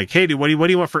family. I'm like, hey, dude, what do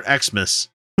you want for Xmas?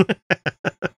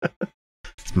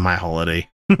 It's my holiday.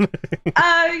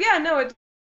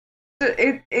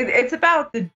 It's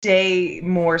about the day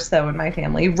more so in my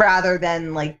family rather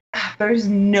than like there's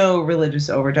no religious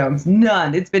overtones,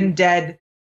 none. It's been dead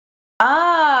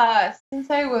since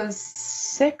I was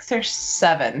 6 or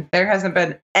 7. There hasn't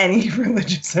been any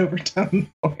religious overtones.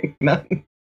 None.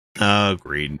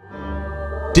 Agreed.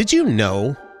 Did you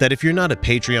know that if you're not a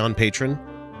Patreon patron,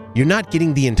 you're not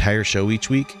getting the entire show each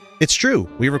week? It's true.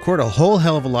 We record a whole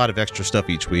hell of a lot of extra stuff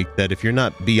each week that if you're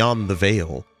not beyond the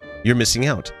veil, you're missing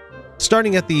out.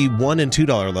 Starting at the $1 and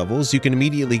 $2 levels, you can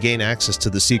immediately gain access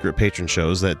to the secret patron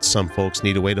shows that some folks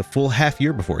need to wait a full half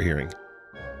year before hearing.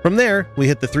 From there, we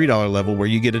hit the $3 level where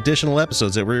you get additional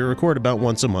episodes that we record about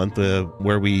once a month,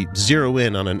 where we zero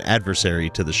in on an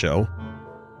adversary to the show.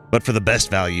 But for the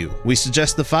best value, we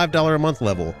suggest the $5 a month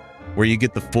level, where you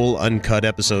get the full uncut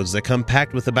episodes that come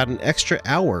packed with about an extra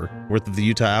hour worth of the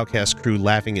Utah Outcast crew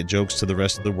laughing at jokes to the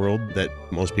rest of the world that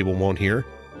most people won't hear,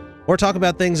 or talk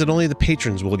about things that only the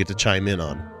patrons will get to chime in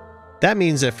on. That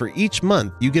means that for each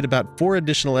month, you get about 4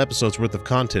 additional episodes worth of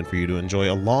content for you to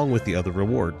enjoy along with the other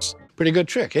rewards. Pretty good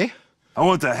trick, eh? I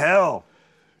went to hell.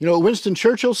 You know what Winston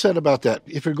Churchill said about that?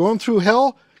 If you're going through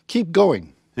hell, keep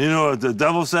going. You know what the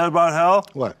devil said about hell?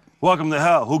 What? Welcome to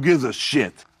hell. Who gives a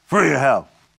shit? Free your hell.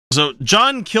 So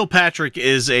John Kilpatrick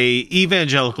is a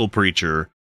evangelical preacher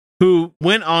who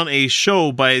went on a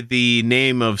show by the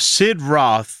name of Sid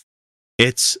Roth.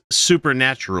 It's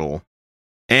Supernatural.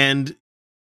 And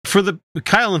for the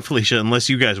Kyle and Felicia, unless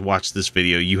you guys watch this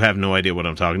video, you have no idea what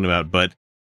I'm talking about, but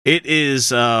it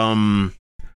is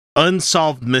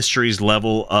unsolved mysteries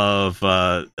level of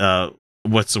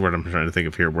what's the word I'm trying to think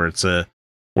of here, where it's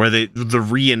where the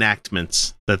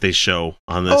reenactments that they show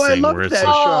on this thing, where it's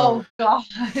God.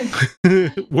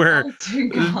 where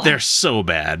they're so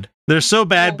bad. They're so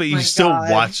bad, but you still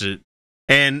watch it.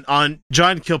 And on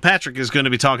John Kilpatrick is going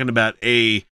to be talking about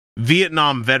a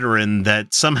Vietnam veteran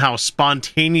that somehow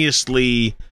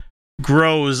spontaneously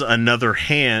grows another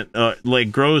hand,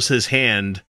 grows his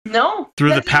hand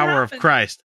through the power of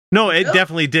Christ. No, it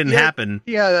definitely didn't happen.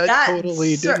 Yeah, that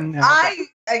totally didn't happen.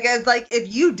 I guess, like,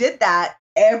 if you did that,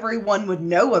 everyone would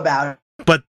know about it.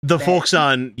 But the folks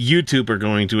on YouTube are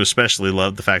going to especially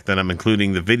love the fact that I'm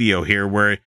including the video here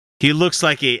where he looks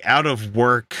like a out of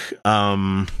work,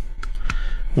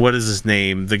 what is his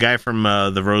name? The guy from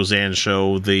the Roseanne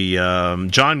show, the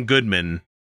John Goodman,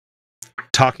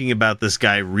 talking about this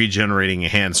guy regenerating a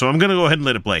hand. So I'm going to go ahead and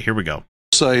let it play. Here we go.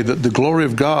 Say that the glory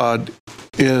of God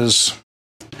is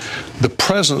the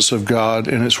presence of God,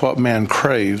 and it's what man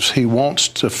craves. He wants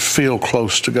to feel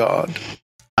close to God.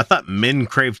 I thought men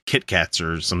craved Kit Kats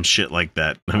or some shit like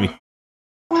that. I mean,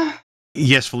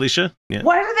 yes, Felicia? Yeah.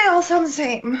 Why do they all sound the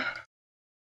same?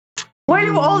 Why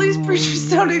do all these preachers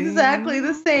sound exactly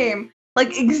the same?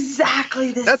 Like, exactly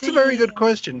the same. That's a very good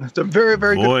question. It's a very,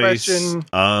 very good question. Voice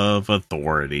of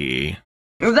authority.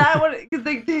 Is that what?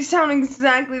 Because they sound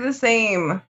exactly the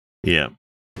same. Yeah.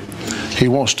 He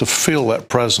wants to feel that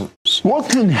presence. What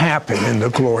can happen in the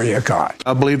glory of God?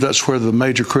 I believe that's where the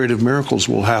major creative miracles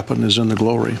will happen, is in the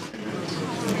glory.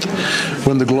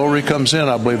 When the glory comes in,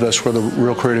 I believe that's where the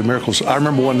real creative miracles. I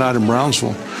remember one night in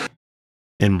Brownsville.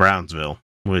 In Brownsville,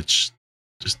 which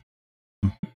just...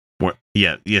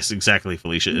 Yeah, yes, exactly,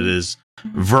 Felicia. It is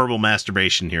verbal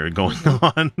masturbation here going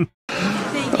on.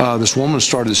 This woman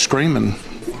started screaming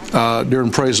during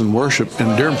praise and worship.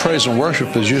 And during praise and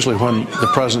worship is usually when the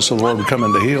presence of the Lord would come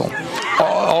in to heal.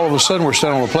 All of a sudden, we're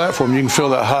standing on the platform. You can feel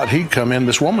that hot heat come in.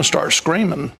 This woman starts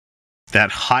screaming.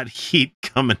 That hot heat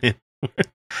coming in.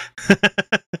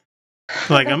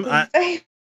 Like,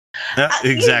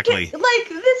 exactly. Like,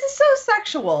 this is so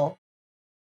sexual.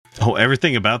 Oh,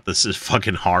 everything about this is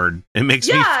fucking hard. It makes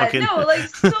me fucking... no, like,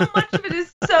 so much of it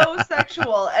is so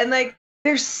sexual. And, like,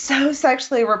 they're so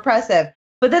sexually repressive.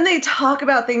 But then they talk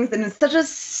about things in such a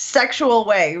sexual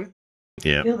way.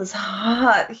 Yeah. Feel this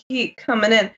hot heat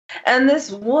coming in. And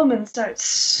this woman starts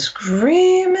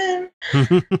screaming.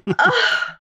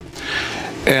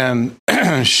 And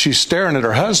she's staring at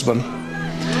her husband.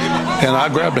 And I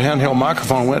grabbed a handheld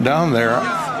microphone and went down there.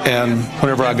 And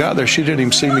whenever I got there, she didn't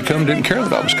even see me come, didn't care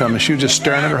that I was coming. She was just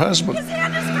staring at her husband.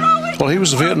 Well, he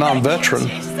was a Vietnam veteran,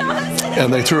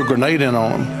 and they threw a grenade in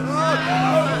on him.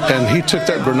 And he took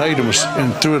that grenade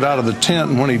and threw it out of the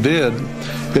tent, and when he did,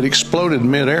 it exploded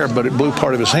midair, but it blew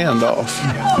part of his hand off.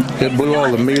 It blew all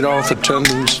the meat off, the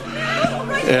tendons,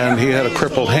 and he had a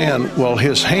crippled hand. Well,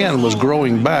 his hand was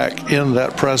growing back in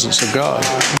that presence of God.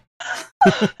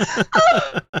 Oh,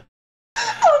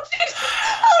 Jesus!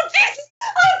 Oh, Jesus!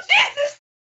 Oh, Jesus!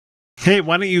 Hey,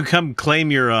 why don't you come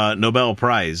claim your Nobel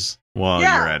Prize while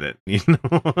you're at it? You know?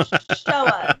 Show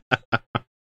us.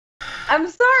 I'm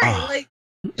sorry, like...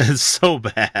 It's so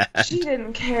bad. She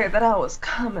didn't care that I was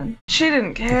coming. She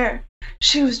didn't care.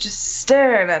 She was just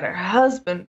staring at her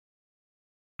husband.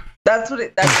 That's a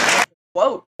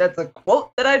quote. That's a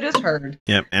quote that I just heard.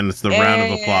 Yep, and it's the round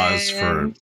of applause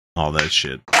for all that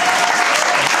shit.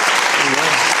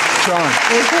 John,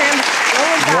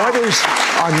 what is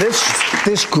on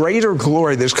this greater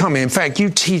glory that's coming? In fact, you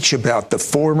teach about the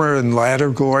former and latter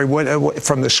glory. What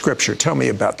from the scripture? Tell me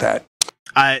about that.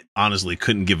 I honestly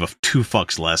couldn't give a two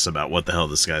fucks less about what the hell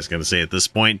this guy's going to say at this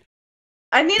point.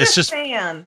 I need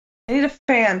fan. I need a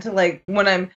fan to, like, when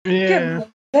I'm getting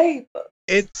the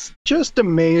It's just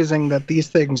amazing that these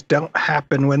things don't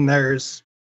happen when there's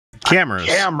cameras.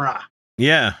 Camera.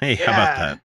 Yeah. Hey, how about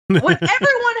that? When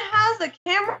everyone has a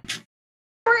camera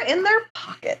in their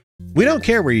pocket. We don't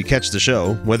care where you catch the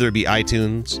show, whether it be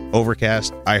iTunes,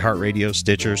 Overcast, iHeartRadio,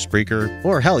 Stitcher, Spreaker,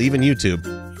 or hell, even YouTube.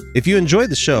 If you enjoy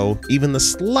the show, even the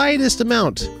slightest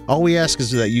amount, all we ask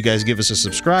is that you guys give us a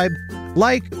subscribe,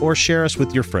 like, or share us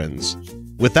with your friends.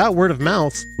 Without word of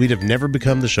mouth, we'd have never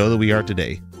become the show that we are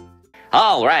today.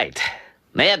 All right.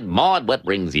 Ned, Maud, what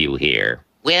brings you here?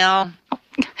 Well...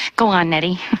 Go on,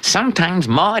 Nettie. Sometimes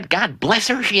Maud, God bless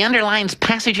her, she underlines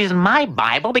passages in my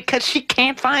Bible because she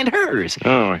can't find hers.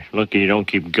 Oh, lucky you don't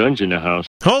keep guns in the house.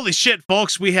 Holy shit,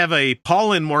 folks, we have a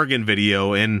Paul and Morgan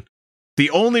video, and the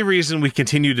only reason we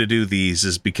continue to do these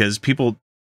is because people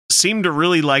seem to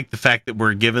really like the fact that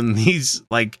we're given these,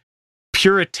 like,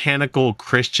 puritanical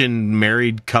Christian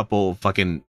married couple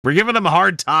we're giving them a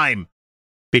hard time.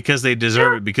 Because they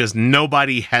deserve it, because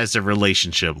nobody has a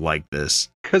relationship like this.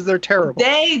 Because they're terrible.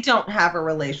 They don't have a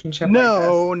relationship like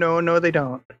this. No, they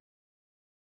don't.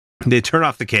 They turn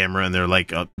off the camera and they're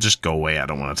like, oh, just go away. I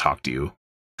don't want to talk to you.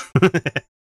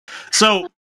 So,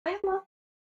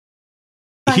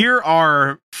 here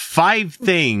are 5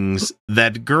 things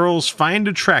that girls find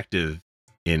attractive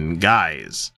in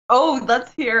guys. Oh,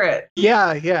 let's hear it.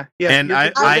 Yeah. And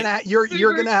you're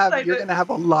gonna have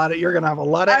a lot of.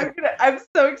 I'm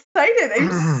so excited.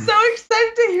 I'm so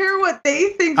excited to hear hear what they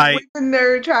think women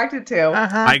they're attracted to.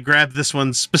 I grabbed this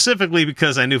one specifically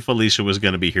because I knew Felicia was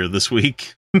going to be here this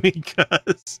week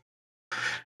because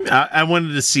I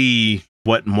wanted to see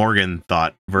what Morgan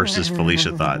thought versus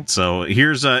Felicia thought. So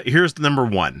here's number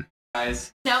one.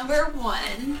 Guys. Number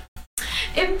one.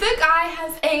 If the guy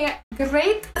has a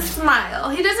great smile,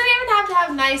 he doesn't even have to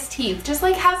have nice teeth, just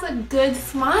like has a good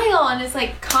smile and is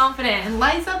like confident and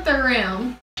lights up the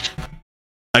room.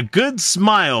 A good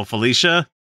smile, Felicia.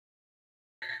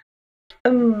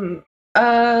 I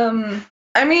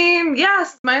mean, yeah,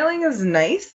 smiling is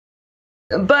nice,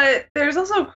 but there's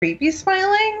also creepy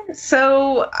smiling,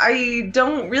 so I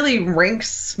don't really rank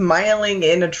smiling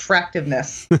in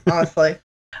attractiveness, honestly.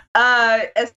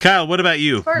 Kyle, what about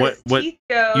you? What goes,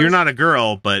 you're not a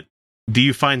girl, but do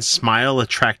you find smile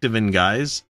attractive in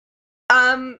guys?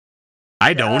 I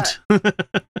don't.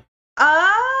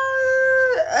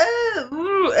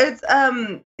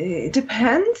 It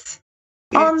depends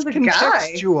on the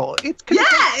guy. It's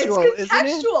contextual, isn't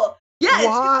it? Yeah,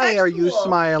 why are you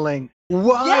smiling?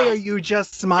 Why are you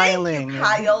just smiling? Thank you,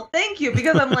 Kyle. Thank you,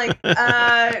 because I'm like,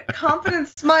 confident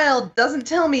smile doesn't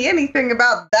tell me anything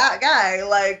about that guy.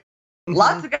 Like,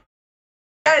 lots of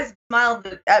guys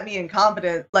smiled at me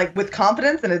with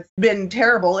confidence, and it's been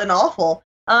terrible and awful.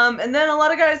 And then a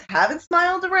lot of guys haven't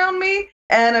smiled around me,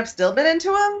 and I've still been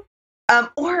into them.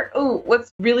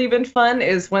 What's really been fun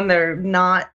is when they're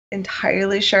not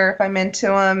entirely sure if I'm into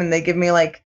them, and they give me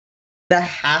like the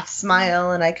half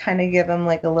smile, and I kind of give them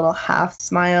like a little half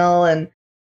smile, and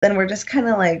then we're just kind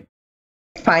of like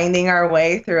finding our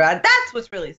way through it. That's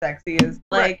what's really sexy, is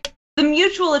like the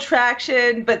mutual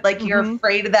attraction, but like you're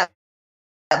afraid of that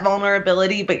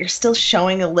vulnerability, but you're still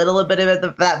showing a little bit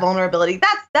of that vulnerability.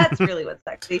 That's really what's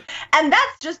sexy, and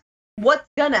that's just what's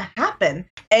gonna happen.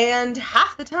 And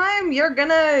half the time you're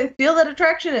gonna feel that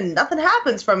attraction and nothing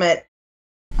happens from it.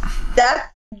 That's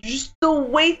just the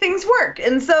way things work.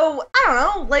 And so I don't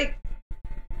know, like,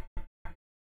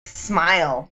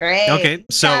 smile, right? Okay,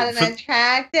 so got an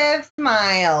attractive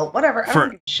smile, whatever. I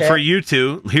don't give a shit. For you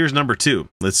two, here's number two.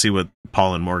 Let's see what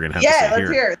Paul and Morgan have to say let's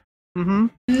hear it.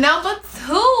 Number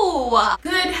two,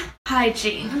 good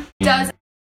hygiene.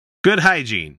 Good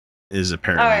hygiene is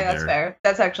apparently that's fair.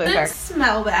 That's actually fair. Doesn't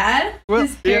smell bad.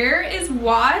 His hair is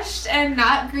washed and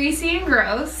not greasy and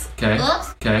gross. Okay.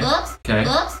 Oops. Okay. Oops. Okay.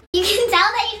 Oops. You can tell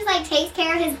that he just like takes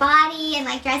care of his body and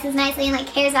like dresses nicely and like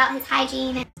cares about his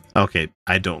hygiene. Okay,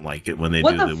 I don't like it when they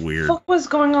do the weird. What was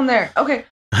going on there? Okay.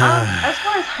 As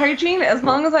far as hygiene, as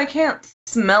long as I can't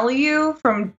smell you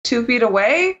from 2 feet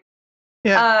away,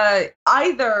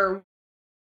 either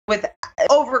with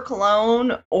over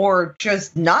cologne or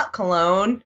just not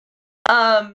cologne.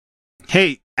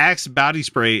 Hey, Axe body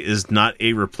spray is not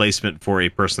a replacement for a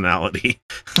personality.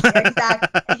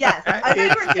 Exactly. Yes. I thought you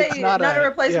were saying it's not a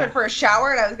replacement for a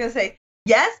shower, and I was going to say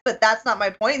yes, but that's not my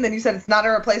point. And then you said it's not a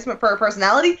replacement for a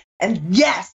personality, and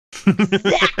yes,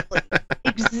 exactly,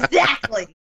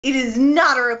 exactly. It is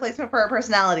not a replacement for a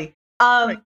personality.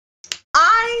 I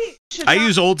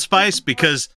use Old Spice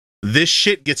because this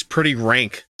shit gets pretty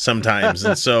rank sometimes,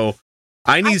 and so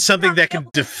I need something that can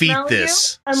defeat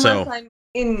this. Unless I'm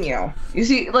in you. You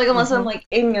see, like, unless I'm like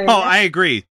in your. Oh, I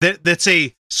agree. That's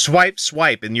a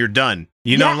swipe, and you're done.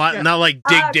 You know, not like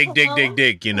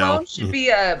dig. You know, cologne should be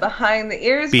behind the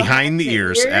ears. Behind the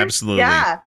ears, absolutely.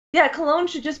 Yeah. Cologne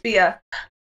should just be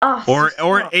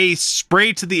or a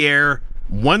spray to the air.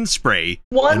 One spray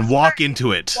and walk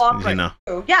into it. You know.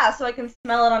 Yeah, so I can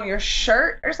smell it on your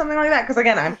shirt or something like that. Because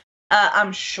again,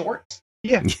 I'm short.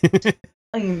 Yeah.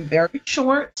 I'm very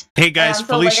short. Hey guys, so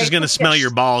Felicia's gonna smell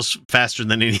your balls faster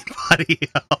than anybody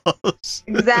else.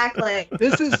 Exactly.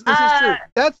 This is true.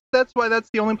 That's why that's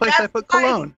the only place I put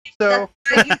cologne. So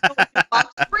that's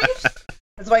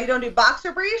why you don't do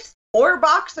boxer briefs or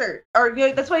boxer, or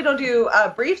that's why you don't do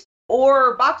briefs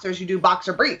or boxers. You do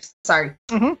boxer briefs. Sorry,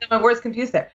 my words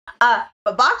confused there.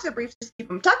 But boxer briefs just keep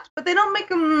them tucked, but they don't make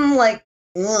them like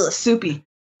soupy.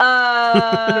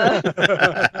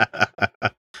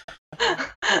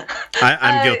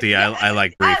 I'm guilty. I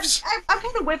like briefs. I'm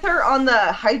kind of with her on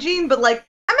the hygiene, but like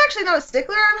I'm actually not a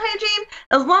stickler on hygiene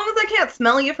as long as I can't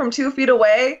smell you from 2 feet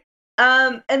away.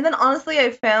 And then honestly,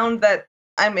 I found that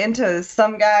I'm into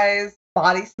some guys'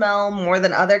 body smell more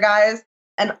than other guys,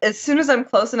 and as soon as I'm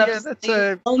close enough,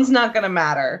 phone's not gonna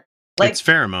matter. Like it's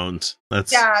pheromones.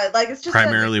 That's like it's just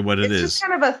primarily what it is. It's just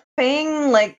kind of a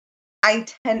thing. Like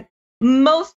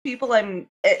most people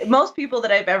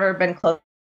that I've ever been close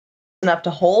enough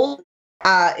to hold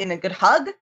in a good hug,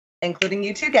 including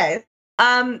you two guys,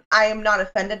 I am not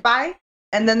offended by.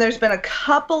 And then there's been a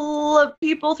couple of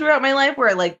people throughout my life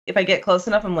where, like, if I get close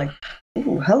enough, I'm like,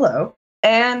 ooh, hello.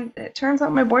 And it turns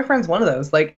out my boyfriend's one of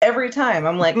those. Like every time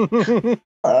I'm like,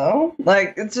 hello?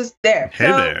 Like it's just there. Hey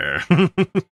there. I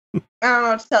don't know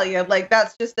what to tell you. Like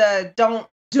that's just a don't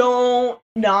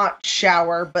not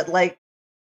shower, but like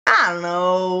I don't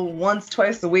know, once,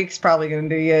 twice a week's probably gonna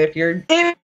do you if you're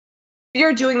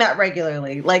doing that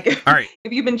regularly. Like all right.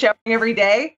 If you've been showering every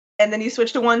day and then you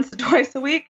switch to once to twice a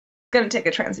week, it's gonna take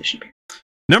a transition period.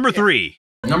 Number 3.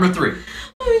 Number 3.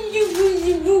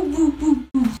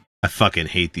 I fucking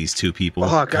hate these two people.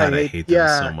 Oh, God, I hate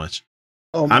them so much.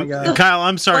 Oh my God. Kyle,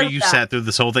 I'm sorry you that? sat through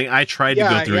this whole thing. I tried to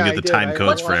go through and get the time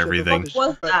codes for everything. What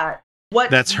was that? What?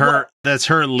 That's her. That's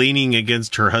her leaning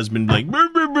against her husband, like, like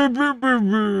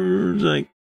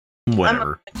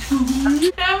whatever.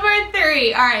 Number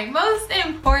 3. All right. Most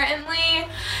importantly,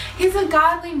 he's a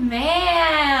godly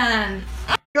man.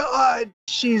 God,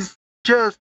 she's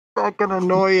just fucking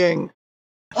annoying.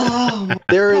 Oh,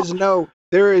 there is no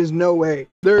way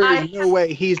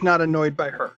he's not annoyed by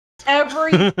her. I have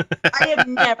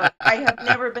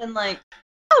never been like,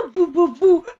 oh, boo, boo,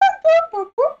 boo,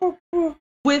 boo, boo, boo,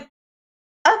 with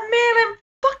a man I'm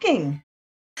fucking.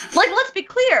 Like, let's be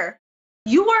clear.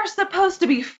 You are supposed to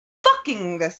be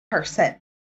fucking this person.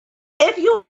 If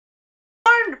you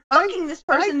aren't fucking this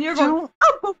person, you're going,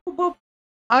 oh, boo, boo, boo.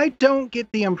 I don't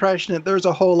get the impression that there's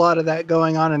a whole lot of that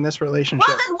going on in this relationship.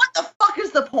 Well, then what the fuck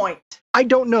is the point? I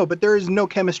don't know, but there is no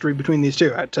chemistry between these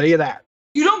two. I'll tell you that.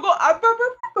 You don't go, that's how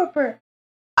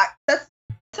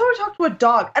I talk to a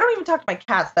dog. I don't even talk to my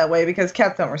cats that way because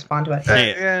cats don't respond to it.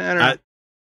 Hey, I don't know.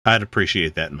 I'd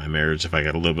appreciate that in my marriage if I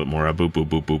got a little bit more boo boo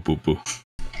boo boo boo boo.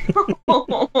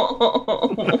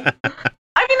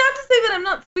 I mean, not to say that I'm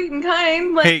not sweet and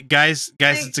kind. Like, hey, guys,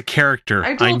 it's a character.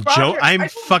 I'm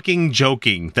fucking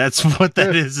joking. That's what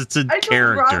that is. It's a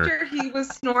character. I told Roger he was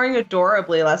snoring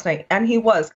adorably last night, and he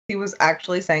was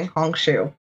actually saying honk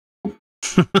shoe.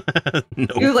 No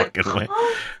he was like, fucking way.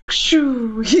 Honk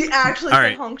shoe. He actually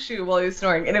said honk shoe while he was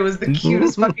snoring, and it was the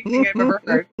cutest fucking thing I've ever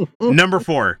heard. Number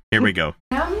 4. Here we go.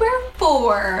 Number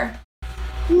 4.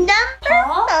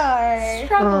 Paul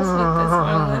struggles with this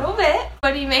one a little bit,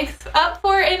 but he makes up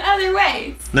for it in other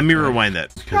ways. Let me rewind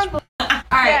that.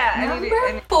 Alright,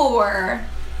 number 4.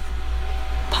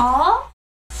 Paul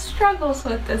struggles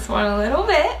with this one a little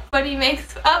bit, but he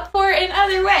makes up for it in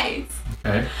other ways.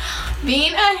 Okay.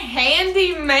 Being a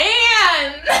handy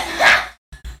man.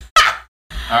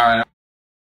 Alright.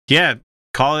 Yeah,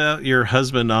 call out your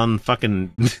husband on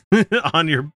fucking on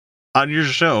your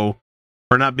show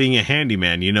for not being a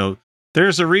handyman. You know,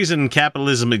 there's a reason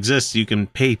capitalism exists. You can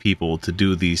pay people to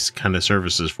do these kind of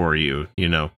services for you, you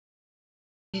know.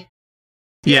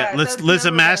 Yeah, let's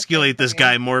emasculate this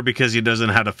guy more because he doesn't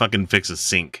know how to fucking fix a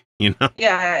sink, you know?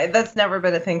 Yeah, that's never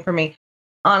been a thing for me.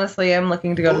 Honestly, I'm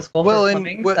looking to go to school for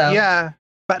plumbing. Yeah,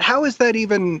 but how is that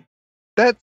even?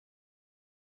 That's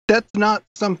not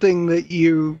something that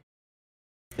you.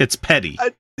 It's petty.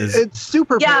 It's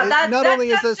super petty. Not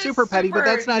only is it super petty, but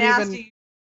that's not nasty even.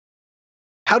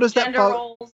 How does that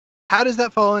fall? roles. How does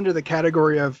that fall under the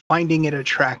category of finding it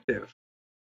attractive?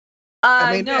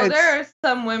 No, there are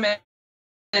some women,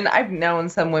 and I've known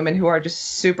some women who are just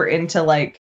super into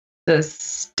like the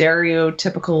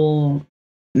stereotypical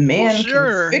man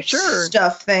can fix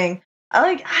stuff thing.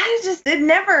 I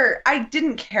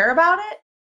didn't care about it.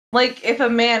 Like if a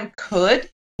man could,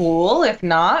 cool. If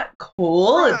not,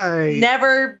 cool. Right. It's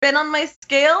never been on my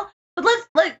scale. But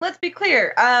let's be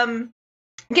clear.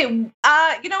 Okay, you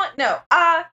know what? No.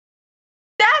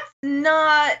 That's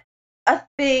not a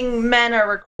thing men are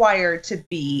required to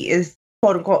be, is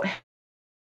quote unquote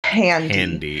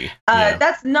handy.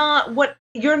 That's not what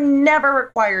you're never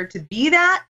required to be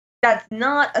that. That's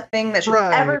not a thing that should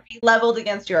ever be leveled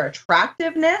against your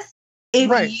attractiveness.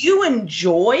 If you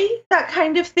enjoy that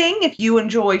kind of thing, if you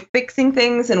enjoy fixing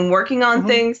things and working on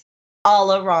things a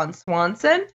la Ron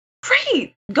Swanson,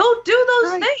 great, go do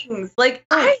those things. Like,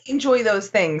 I enjoy those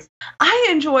things. I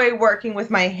enjoy working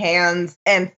with my hands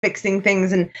and fixing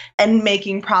things and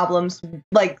making problems,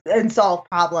 like, and solve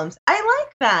problems. I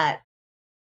like that.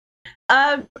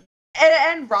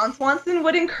 And Ron Swanson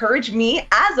would encourage me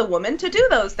as a woman to do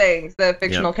those things, the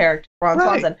fictional character, Ron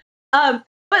Swanson. But,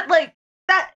 like,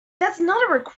 that's not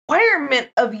a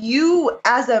requirement of you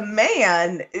as a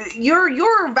man.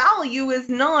 Your value is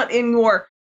not in your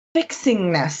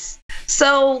fixingness.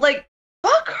 So, like,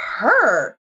 fuck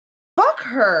her.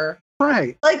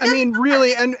 Right. Like, I mean,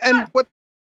 really, and what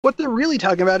they're really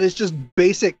talking about is just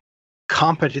basic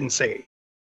competency.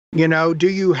 You know,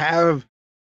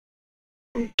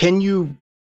 can you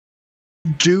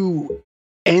do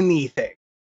anything?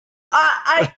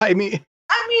 I mean,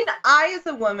 I as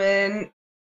a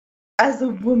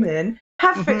woman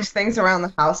have fixed things around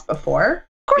the house before.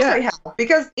 Of course I have,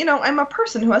 because I'm a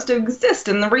person who has to exist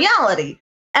in the reality.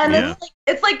 And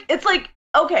it's like,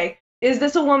 okay, is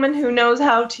this a woman who knows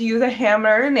how to use a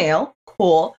hammer and a nail?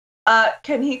 Cool.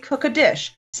 Can he cook a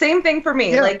dish? Same thing for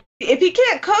me. Like, if he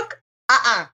can't cook,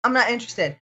 I'm not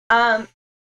interested. And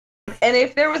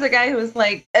if there was a guy who was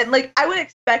like, I would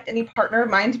expect any partner of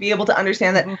mine to be able to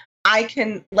understand that I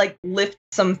can like lift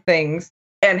some things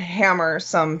and hammer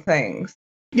some things.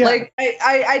 Yeah. Like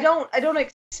I don't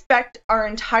expect our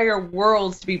entire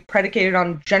worlds to be predicated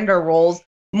on gender roles,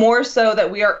 more so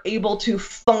that we are able to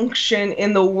function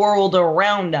in the world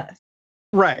around us.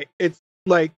 Right. It's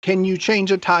like, can you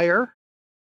change a tire?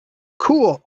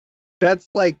 Cool. That's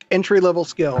like entry-level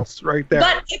skills right there.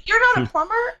 But if you're not a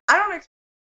plumber, I don't expect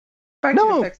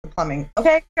you to fix the plumbing.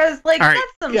 Okay? Because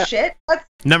that's some shit.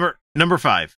 Number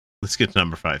 5. Let's get to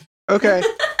number 5. Okay.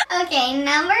 Okay,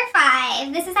 number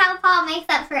 5. This is how Paul makes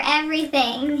up for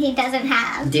everything he doesn't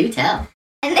have. Do tell.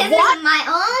 And this is my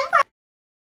own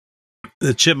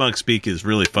The chipmunk speak is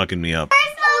really fucking me up.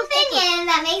 personal opinion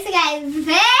that makes a guy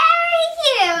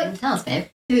very cute. Tell us, babe.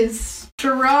 His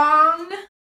strong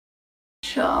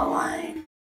jawline.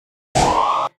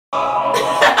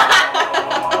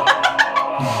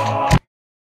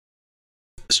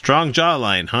 Strong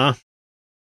jawline, huh?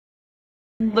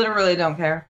 Literally don't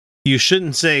care. You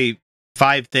shouldn't say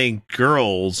 5 things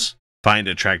girls find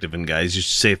attractive in guys. You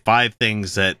should say 5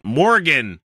 things that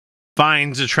Morgan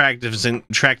finds attractive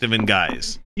in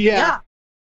guys. Yeah.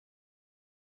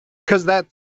 Because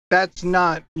that's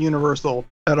not universal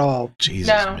at all. Jesus,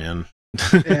 man.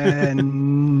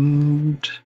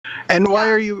 and why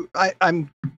are you? I'm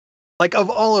like, of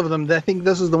all of them, I think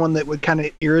this is the one that would kind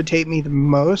of irritate me the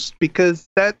most, because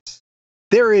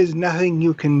there is nothing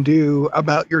you can do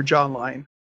about your jawline,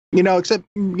 except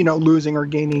losing or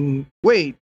gaining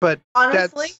weight. But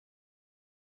honestly,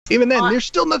 even then, there's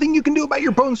still nothing you can do about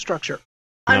your bone structure.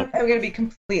 I'm going to be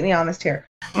completely honest here.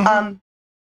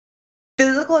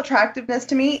 Physical attractiveness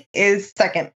to me is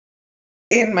second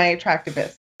in my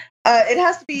attractiveness. It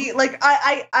has to be like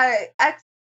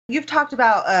you've talked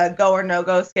about go or no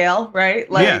go scale, right?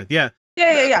 Like, yeah.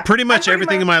 Pretty Pretty much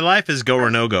everything in my life is go or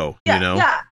no go.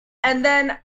 Yeah. And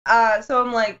then so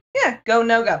I'm like, go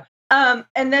no go. And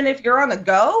then if you're on the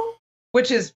go,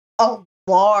 which is a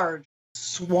large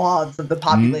swaths of the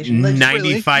population,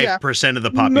 95% of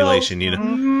the population,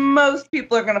 most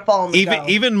people are going to fall in the go.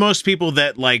 Even most people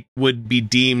that like would be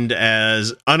deemed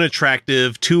as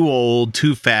unattractive, too old,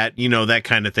 too fat, that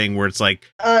kind of thing, where it's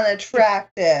like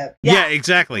unattractive. Yeah,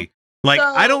 exactly. Like,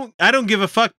 so, I don't give a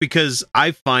fuck, because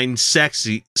I find sex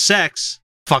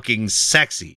fucking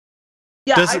sexy.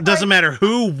 Yeah, doesn't matter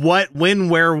who, what, when,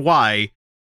 where, why.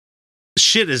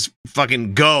 Shit is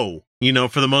fucking go,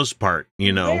 for the most part,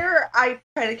 Where I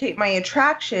predicate my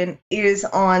attraction is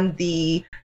on the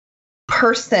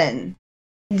person.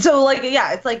 So, like,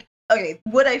 it's like, okay,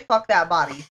 would I fuck that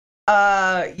body?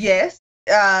 Yes.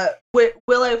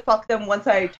 Will I fuck them once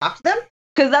I talk to them?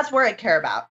 Because that's where I care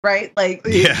about, right? Like,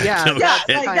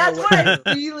 that's what I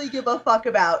really give a fuck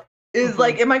about. Is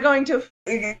like, am I going to?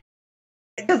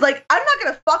 Because like, I'm not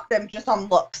gonna fuck them just on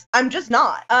looks. I'm just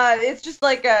not. It's just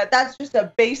like that's just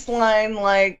a baseline,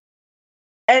 like,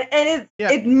 and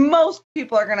most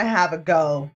people are gonna have a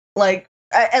go, like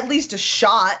at least a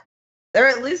shot. They're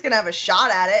at least gonna have a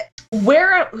shot at it.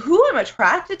 Who I'm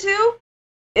attracted to,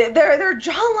 their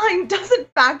jawline doesn't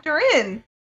factor in.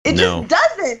 It just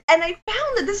doesn't. And I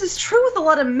found that this is true with a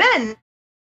lot of men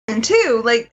too.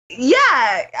 Like,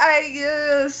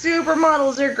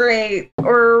 supermodels are great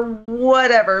or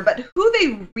whatever, but who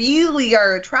they really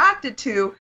are attracted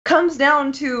to comes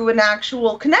down to an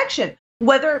actual connection,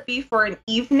 whether it be for an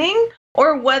evening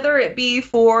or whether it be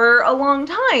for a long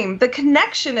time. The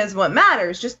connection is what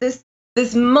matters, just this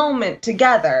moment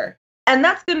together. And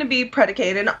that's going to be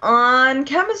predicated on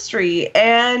chemistry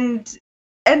and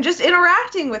just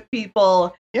interacting with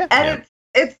people. Yeah. And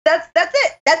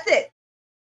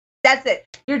that's it.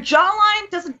 Your jawline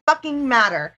doesn't fucking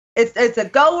matter. It's a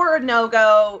go or a no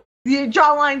go. Your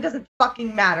jawline doesn't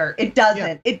fucking matter. It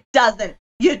doesn't. Yeah. It doesn't.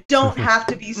 You don't have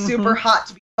to be super hot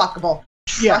to be fuckable.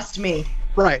 Trust me.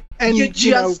 Right. And you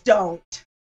just don't.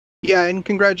 Yeah, and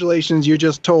congratulations, you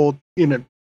just told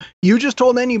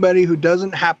anybody who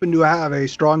doesn't happen to have a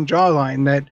strong jawline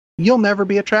that you'll never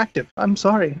be attractive. I'm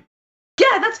sorry.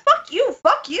 Yeah, that's fuck you.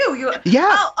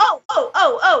 Yeah.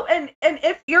 Oh. And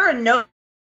if you're a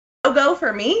no-go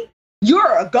for me,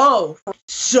 you're a go for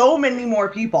so many more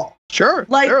people. Sure.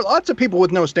 Like, there are lots of people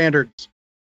with no standards.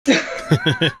 like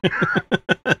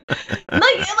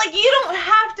you don't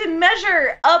have to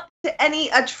measure up to any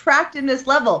attractiveness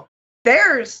level.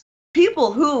 There's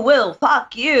people who will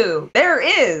fuck you. There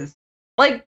is.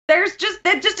 Like,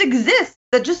 that just exists.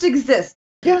 That just exists.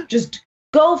 Yeah. Just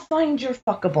go find your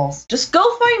fuckables. Just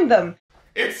go find them.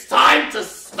 It's time to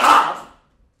stop.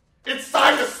 It's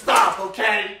time to stop,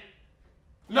 okay?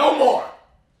 No more.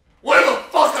 Where the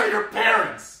fuck are your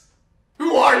parents?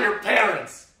 Who are your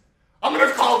parents? I'm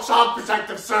gonna call Child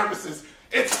Protective Services.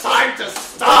 It's time to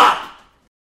stop.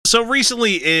 So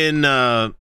recently in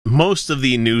most of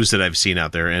the news that I've seen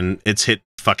out there, and it's hit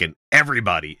fucking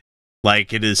everybody,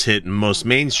 like it has hit most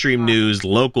mainstream news,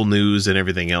 local news, and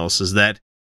everything else, is that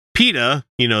PETA,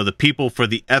 the People for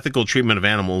the Ethical Treatment of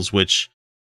Animals, which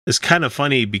is kind of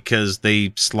funny because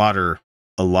they slaughter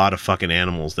a lot of fucking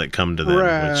animals that come to them,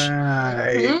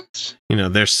 which,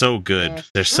 they're so good.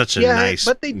 They're such a nice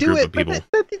but they do group it, of people.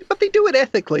 But they do it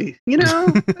ethically,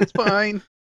 that's fine.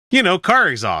 Car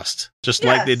exhaust, just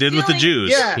like they did with the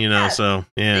Jews, so,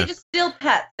 yeah. They just steal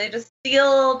pets. They just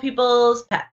steal people's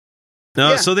pets.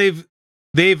 No, so they've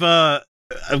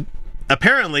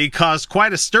apparently caused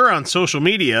quite a stir on social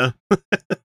media,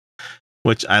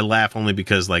 which I laugh only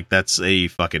because, that's a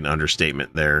fucking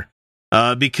understatement there.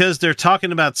 Because they're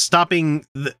talking about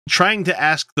trying to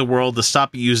ask the world to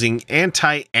stop using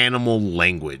anti-animal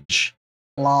language.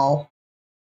 Lol.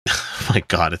 Oh my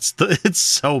God, it's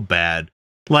so bad.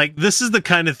 This is the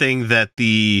kind of thing that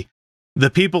the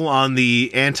people on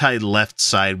the anti-left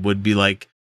side would be like,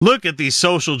 look at these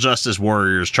social justice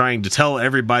warriors trying to tell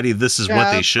everybody this is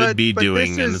what they should be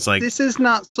doing. And it's like, this is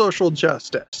not social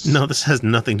justice. No, this has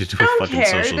nothing to do with fucking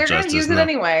social They're justice. They're going to use it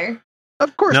anyway.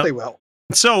 Of course they will.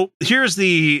 So here's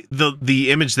the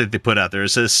image that they put out there. It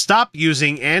says, stop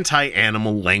using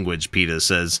anti-animal language, PETA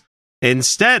says.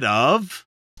 Instead of,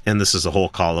 and this is a whole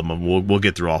column of, we'll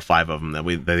get through all 5 of them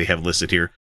that they have listed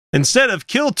here. Instead of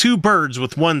kill 2 birds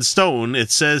with 1 stone,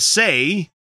 it says, say,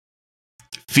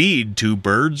 feed 2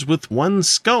 birds with 1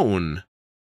 scone.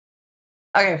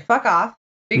 Okay, fuck off.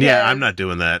 Yeah, I'm not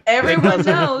doing that. Everyone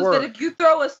knows that if you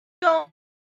throw a stone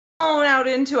out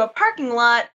into a parking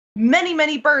lot, many,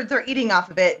 many birds are eating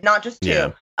off of it, not just 2.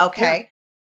 Yeah. Okay.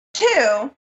 Yeah.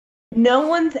 2, no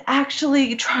one's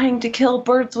actually trying to kill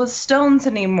birds with stones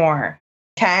anymore.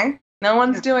 Okay? No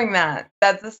one's doing that.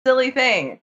 That's a silly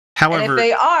thing. However, and if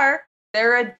they are,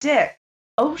 they're a dick.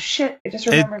 Oh shit, I just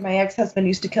remembered my ex-husband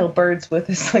used to kill birds with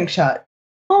a slingshot.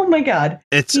 Oh my God.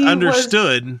 It's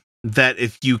understood that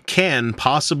if you can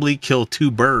possibly kill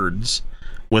 2 birds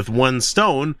with 1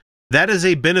 stone, that is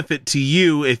a benefit to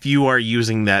you if you are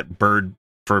using that bird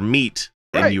for meat,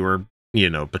 and you are,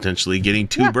 potentially getting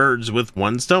 2 birds with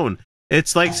 1 stone.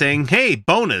 It's like saying, hey,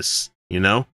 bonus,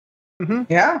 Mm-hmm.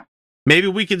 Yeah. Maybe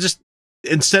we could just,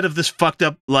 instead of this fucked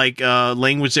up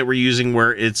language that we're using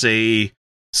where it's a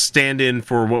stand-in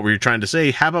for what we're trying to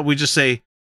say, how about we just say,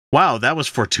 wow, that was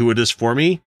fortuitous for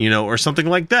me, or something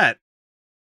like that.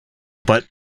 But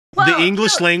the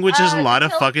English language is a lot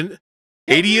of fucking...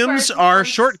 Idioms are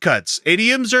shortcuts.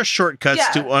 Idioms are shortcuts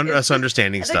to us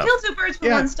understanding stuff. Kill 2 birds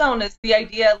with 1 stone is the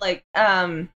idea,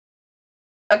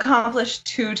 accomplish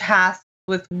 2 tasks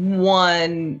with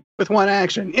 1... With 1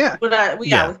 action, yeah. With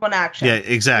 1 action. Yeah,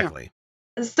 exactly.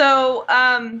 Yeah. So,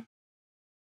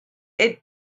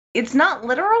 it's not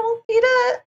literal,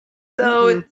 PETA.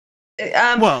 So,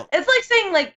 it's like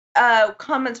saying,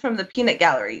 comments from the peanut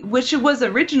gallery, which was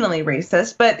originally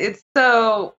racist, but it's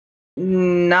so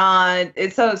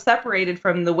separated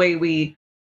from the way we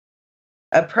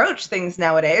approach things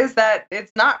nowadays that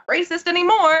it's not racist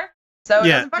anymore. So it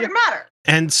doesn't fucking matter.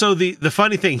 And so the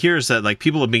funny thing here is that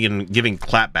people have been giving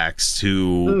clapbacks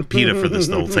to PETA for this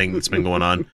whole thing that's been going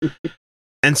on.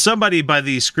 And somebody by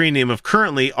the screen name of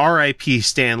currently RIP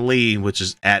Stan Lee, which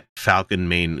is at Falcon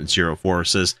Main 04,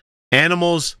 says,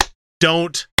 animals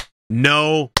don't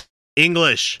know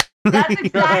English. That's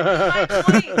exactly my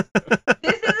point.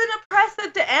 This isn't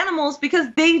oppressive to animals because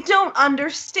they don't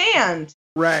understand.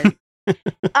 Right.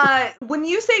 When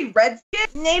you say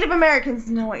redskin, Native Americans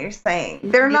know what you're saying.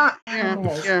 They're not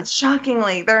animals. Yeah.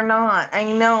 Shockingly, they're not.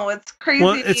 I know, it's crazy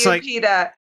to you,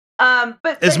 PETA.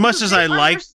 But as much as I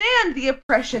understand the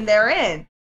oppression they're in.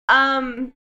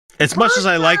 As much as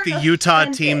I like the Utah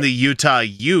team, the Utah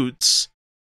Utes,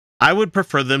 I would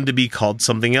prefer them to be called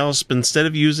something else instead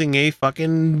of using a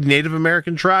fucking Native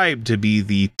American tribe to be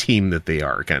the team that they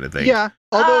are, kind of thing. Yeah,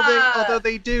 although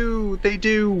they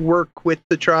do work with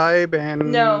the tribe,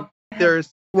 and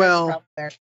there's so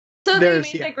they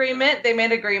made agreement. They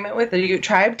made agreement with the Ute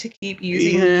tribe to keep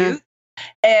using Ute.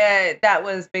 And that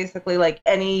was basically like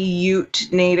any Ute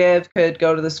native could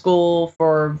go to the school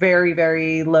for very,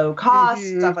 very low cost,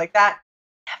 stuff like that.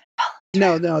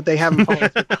 No, they haven't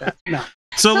followed that. No.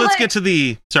 So let's get to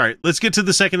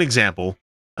the second example.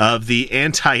 of the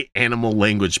anti-animal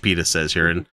language, PETA says here.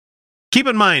 And keep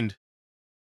in mind,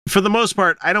 for the most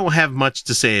part, I don't have much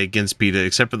to say against PETA,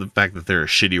 except for the fact that they're a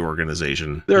shitty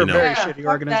organization. They're a very shitty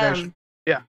organization.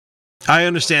 Yeah. I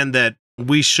understand that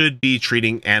we should be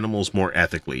treating animals more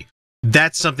ethically.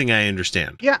 That's something I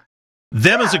understand. Yeah.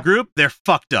 Them as a group, they're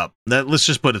fucked up. Let's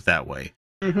just put it that way.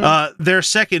 Mm-hmm. Their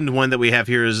second one that we have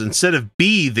here is instead of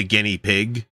be the guinea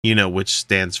pig, which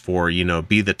stands for,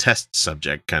 be the test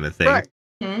subject kind of thing. Right.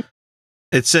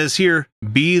 It says here,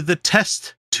 be the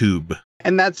test tube.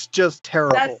 And that's just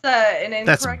terrible. That's an incorrect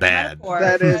That's bad. metaphor.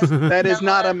 That is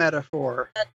not a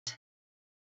metaphor.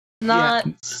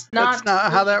 That's not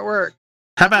how that works.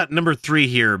 How about number 3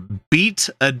 here? Beat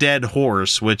a dead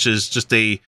horse, which is just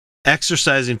a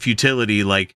exercise in futility.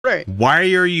 Like,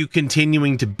 why are you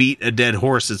continuing to beat a dead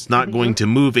horse? It's not going to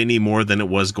move any more than it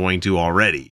was going to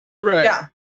already. Right. Yeah.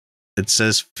 It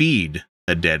says feed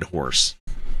a dead horse.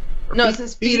 No, it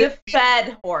says feed a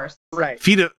fed horse. Right.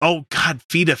 Feed a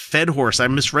fed horse. I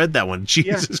misread that one.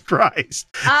 Jesus Christ.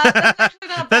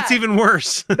 That's even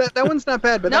worse. That one's not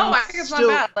bad, but no, I think it's not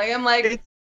bad. Like, I'm like,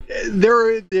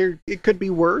 there it could be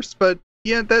worse, but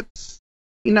yeah, that's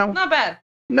not bad.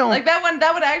 No, like that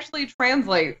would actually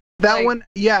translate. That one,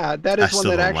 yeah, that is one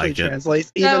that actually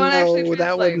translates. Even though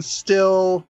that one's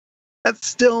still, that's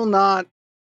still not.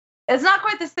 It's not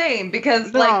quite the same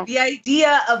because like the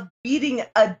idea of beating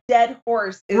a dead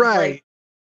horse is like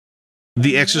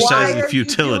the exercise in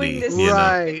futility.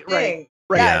 Right.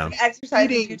 Yeah, exercise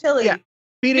in futility. Yeah.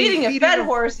 Beating a fed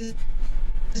horse is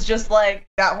just like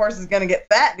that horse is gonna get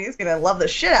fat and he's gonna love the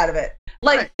shit out of it.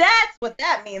 Like that's what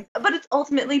that means. But it's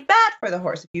ultimately bad for the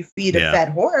horse if you feed a fed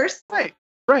horse. Right.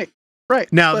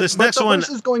 Now this next the one horse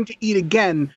is going to eat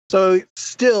again, so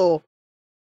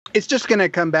it's just going to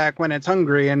come back when it's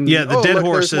hungry. And the dead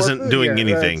horse isn't doing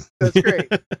anything. That's great.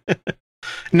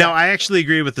 Now, I actually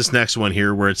agree with this next one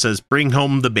here, where it says "bring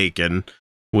home the bacon,"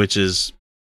 which is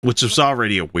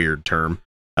already a weird term.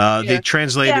 They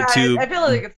translate it to. I feel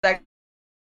like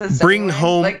it's bring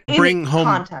home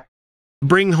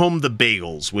the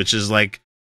bagels, which is like,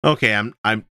 okay,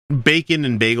 I'm bacon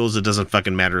and bagels. It doesn't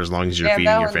fucking matter as long as you're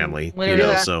feeding your family.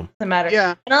 So doesn't matter.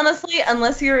 Yeah. And honestly,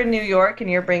 unless you're in New York and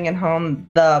you're bringing home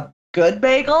the good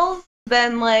bagels,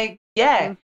 then bring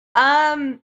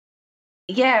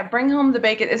home the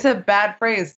bacon. It's a bad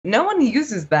phrase. No one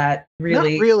uses that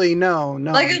really. Not really, no.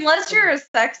 Like unless you're a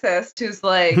sexist who's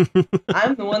like,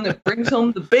 I'm the one that brings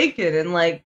home the bacon, and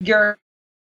like you're.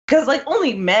 Because, like,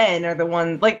 only men are the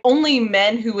ones, like, only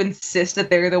men who insist that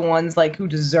they're the ones, like, who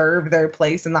deserve their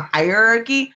place in the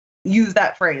hierarchy use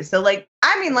that phrase. So, like,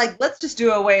 I mean, like, let's just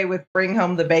do away with bring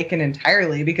home the bacon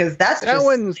entirely because that's that just...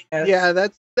 one's,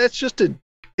 that's just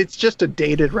a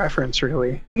dated reference,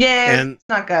 really. Yeah, and it's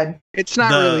not good. It's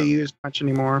not really used much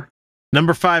anymore.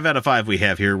 Number 5 out of 5 we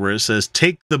have here where it says,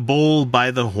 take the bull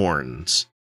by the horns.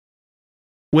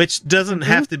 Which doesn't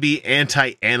have to be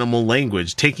anti-animal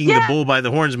language. Taking the bull by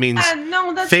the horns means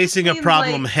facing a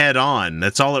problem head on.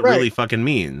 That's all it really fucking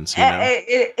means. You know?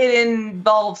 It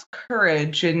involves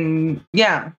courage and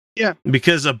yeah.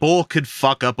 Because a bull could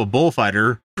fuck up a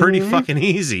bullfighter pretty fucking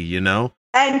easy,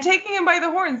 And taking him by the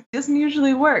horns doesn't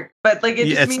usually work, but like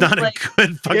it's means not like, a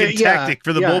good fucking tactic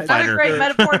for the bullfighter. It's not a great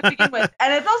metaphor to begin with,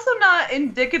 and it's also not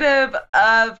indicative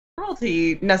of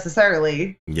cruelty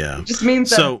necessarily. Yeah, it just means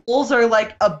that bulls are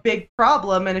like a big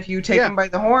problem, and if you take them by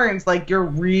the horns, like you're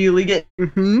really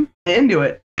getting into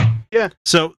it. Yeah.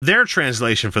 So their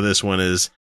translation for this one is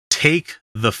 "take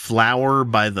the flower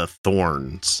by the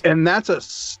thorns," and that's a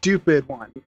stupid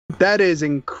one. That is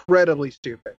incredibly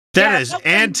stupid. That is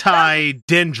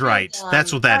anti-dendrite.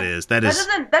 That's what that is. That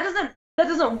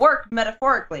doesn't work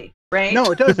metaphorically, right? No,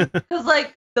 it doesn't. Because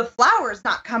like the flower's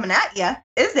not coming at you,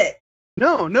 is it?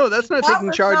 No, that's not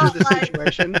taking charge of the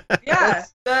situation. Yeah,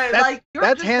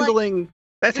 that's handling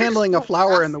a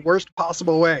flower in the worst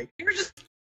possible way. You're just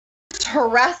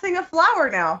harassing a flower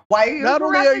now. Why are you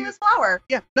harassing this flower?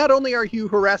 Yeah, not only are you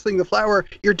harassing the flower,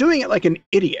 you're doing it like an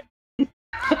idiot.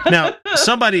 Now,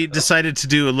 somebody decided to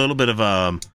do a little bit of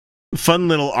a fun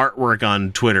little artwork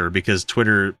on Twitter because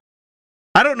Twitter,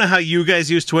 I don't know how you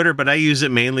guys use Twitter, but I use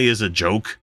it mainly as a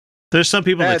joke. There's some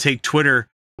people that take Twitter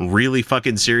really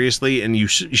fucking seriously, and you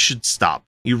should stop.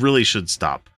 You really should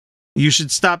stop. You should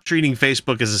stop treating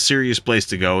Facebook as a serious place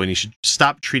to go, and you should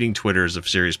stop treating Twitter as a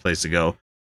serious place to go.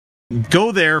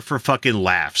 Go there for fucking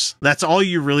laughs. That's all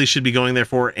you really should be going there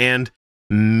for, and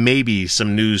maybe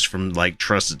some news from like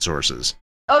trusted sources.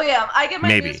 Oh yeah, I get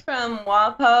my news from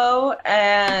WAPO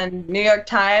and New York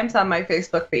Times on my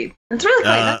Facebook feed. It's really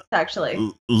quite nice,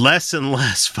 actually. Less and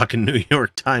less fucking New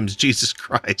York Times. Jesus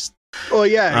Christ. Oh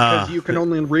yeah, because you can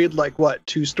only read like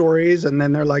 2 stories, and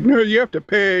then they're like, no, you have to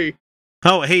pay.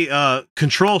 Oh, hey,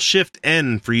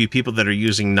 Control-Shift-N for you people that are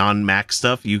using non-Mac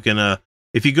stuff. You can,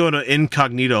 if you go to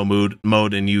incognito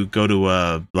mode and you go to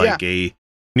a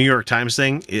New York Times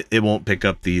thing, it won't pick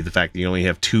up the fact that you only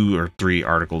have 2 or 3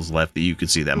 articles left that you could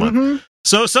see that month.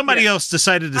 So somebody else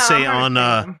decided to say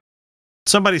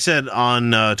somebody said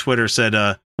on Twitter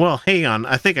said, well, hang on,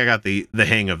 I think I got the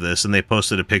hang of this, and they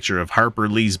posted a picture of Harper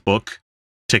Lee's book,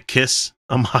 To Kiss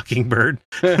a Mockingbird.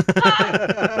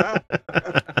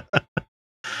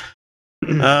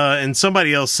 And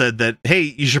somebody else said that, hey,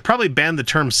 you should probably ban the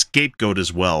term scapegoat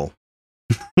as well.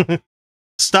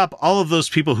 Stop all of those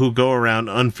people who go around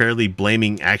unfairly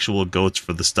blaming actual goats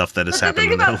for the stuff that has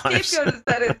happened in their lives. The thing about scapegoat is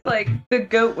that it's like the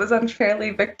goat was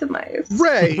unfairly victimized.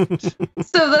 Right.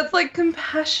 So that's like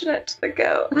compassionate to the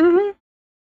goat.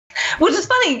 Mm-hmm. Which is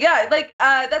funny, yeah. Like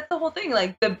that's the whole thing.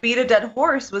 Like the beat a dead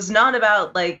horse was not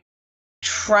about like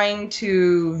trying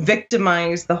to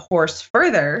victimize the horse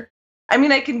further. I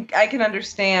mean, I can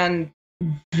understand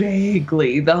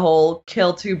vaguely the whole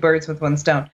kill 2 birds with 1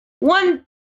 stone.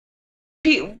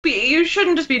 You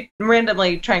shouldn't just be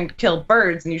randomly trying to kill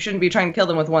birds, and you shouldn't be trying to kill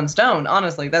them with 1 stone.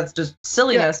 Honestly, that's just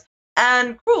silliness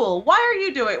and cruel. Why are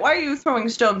you throwing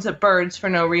stones at birds for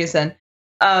no reason?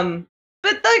 But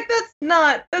like that's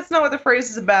not what the phrase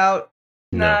is about.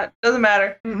 Doesn't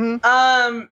matter.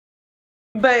 Mm-hmm.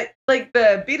 But like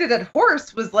the beat a dead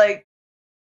horse was like,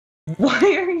 why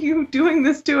are you doing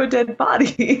this to a dead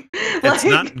body? It's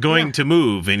not going to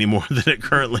move any more than it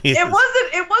currently is. It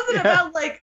wasn't about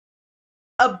like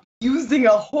abusing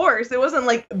a horse. It wasn't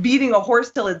like beating a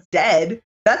horse till it's dead.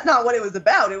 That's not what it was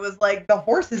about. It was like, the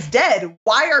horse is dead.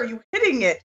 Why are you hitting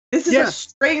it? This is a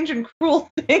strange and cruel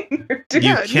thing you're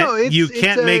doing. You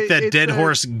can't make that dead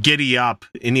horse giddy up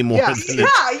anymore. It's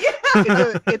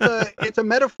a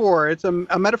metaphor. It's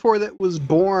a metaphor that was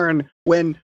born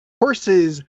when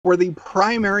horses were the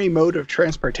primary mode of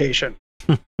transportation.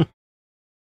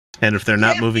 And if they're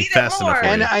not moving fast enough.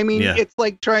 And I mean, it's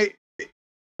like the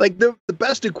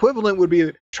best equivalent would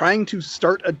be trying to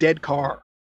start a dead car.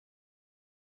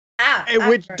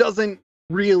 Which doesn't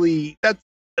really, that's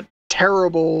a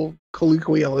terrible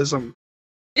colloquialism.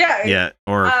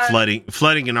 Or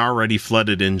flooding an already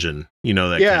flooded engine,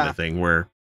 that kind of thing, where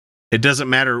it doesn't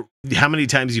matter how many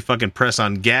times you fucking press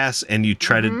on gas and you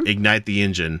try to ignite the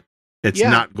engine, it's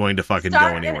not going to fucking go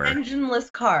anywhere. An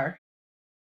engineless car.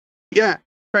 Yeah,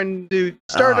 trying to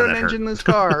start an engineless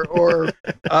car, or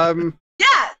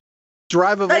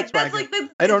drive a Volkswagen.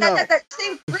 I don't know. That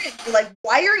same cringe, like,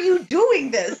 why are you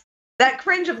doing this? That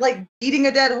cringe of like beating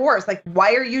a dead horse. Like,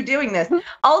 why are you doing this?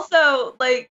 Also,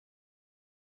 like,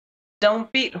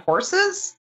 don't beat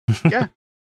horses. Yeah.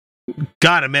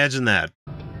 God, imagine that.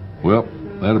 Well,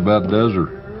 that about does her.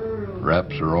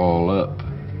 Wraps are all up.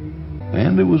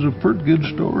 And it was a pretty good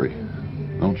story,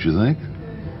 don't you think?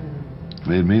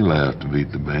 Made me laugh to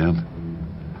beat the band.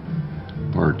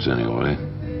 Parts, anyway.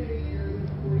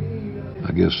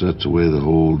 I guess that's the way the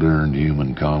whole darn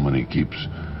human comedy keeps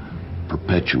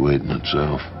perpetuating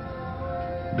itself.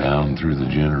 Down through the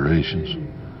generations.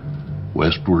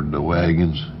 Westward the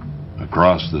wagons.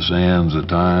 Across the sands of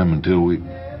time until we...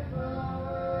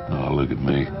 Oh, look at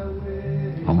me.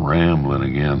 I'm rambling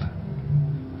again.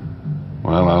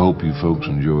 Well, I hope you folks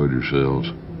enjoyed yourselves.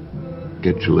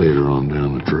 Catch you later on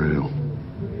down the trail.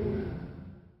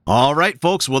 All right,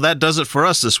 folks. Well, that does it for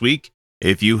us this week.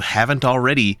 If you haven't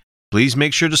already, please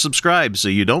make sure to subscribe so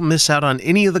you don't miss out on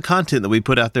any of the content that we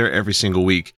put out there every single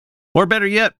week. Or better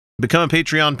yet, become a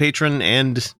Patreon patron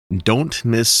and don't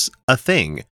miss a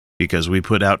thing, because we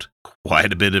put out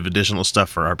quite a bit of additional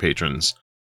stuff for our patrons.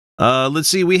 Let's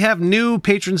see. We have new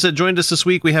patrons that joined us this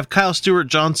week. We have Kyle Stewart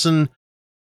Johnson,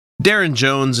 Darren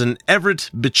Jones, and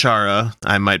Everett Bichara.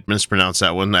 I might mispronounce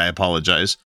that one. I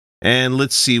apologize. And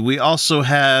let's see. We also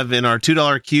have in our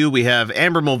 $2 queue, we have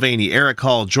Amber Mulvaney, Eric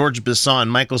Hall, George Bisson,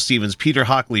 Michael Stevens, Peter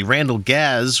Hockley, Randall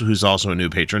Gaz, who's also a new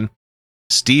patron,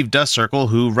 Steve Dust Circle,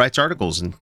 who writes articles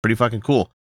and pretty fucking cool.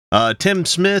 Tim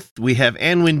Smith, we have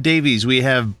Anwin Davies, we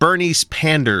have Bernice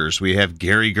Panders, we have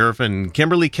Gary Gerfin,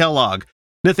 Kimberly Kellogg,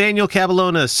 Nathaniel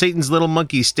Caballona, Satan's Little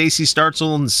Monkey, Stacy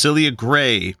Startzel, and Celia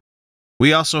Gray.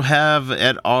 We also have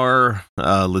at our,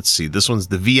 let's see, this one's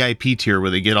the VIP tier where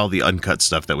they get all the uncut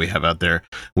stuff that we have out there.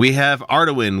 We have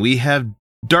Arduin, we have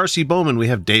Darcy Bowman, we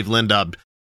have Dave Lindob,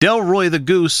 Delroy the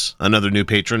Goose, another new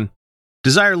patron,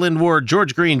 Desire Lindward,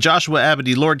 George Green, Joshua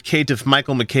Abadi, Lord Caitiff,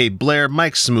 Michael McKay, Blair,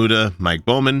 Mike Smuda, Mike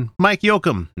Bowman, Mike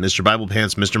Yoakum, Mr. Bible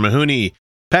Pants, Mr. Mahoney,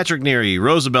 Patrick Neary,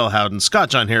 Rosabelle Howden,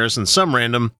 Scott John Harrison, Some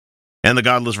Random, and the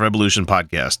Godless Revolution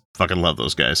podcast. Fucking love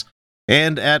those guys.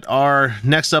 And at our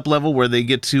next up level, where they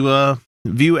get to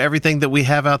view everything that we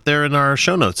have out there in our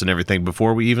show notes and everything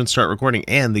before we even start recording,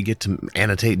 and they get to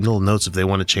annotate little notes if they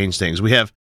want to change things. We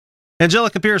have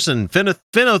Angelica Pearson,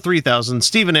 Finno3000,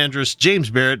 Stephen Andrus, James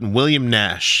Barrett, and William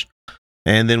Nash.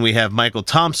 And then we have Michael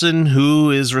Thompson,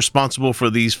 who is responsible for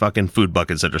these fucking food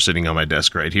buckets that are sitting on my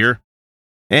desk right here.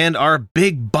 And our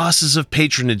big bosses of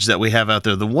patronage that we have out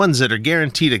there, the ones that are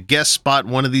guaranteed a guest spot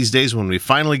one of these days when we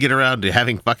finally get around to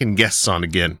having fucking guests on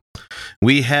again.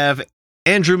 We have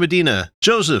Andrew Medina,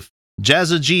 Joseph,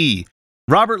 Jazza G,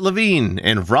 Robert Levine,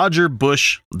 and Roger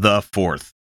Bush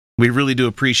IV. We really do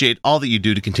appreciate all that you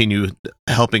do to continue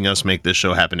helping us make this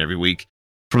show happen every week.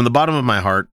 From the bottom of my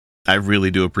heart, I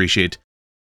really do appreciate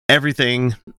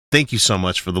everything. Thank you so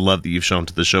much for the love that you've shown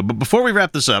to the show. But before we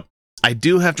wrap this up, I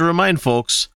do have to remind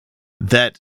folks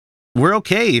that we're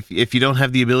okay if you don't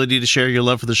have the ability to share your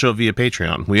love for the show via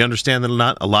Patreon. We understand that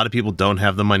not a lot of people don't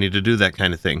have the money to do that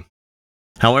kind of thing.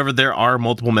 However, there are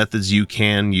multiple methods you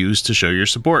can use to show your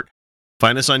support.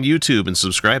 Find us on YouTube and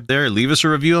subscribe there. Leave us a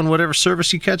review on whatever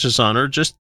service you catch us on, or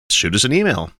just shoot us an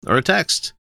email or a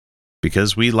text,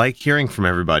 because we like hearing from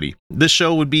everybody. This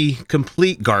show would be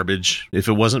complete garbage if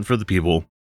it wasn't for the people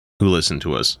who listen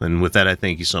to us. And with that, I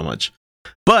thank you so much.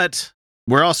 But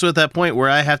we're also at that point where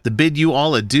I have to bid you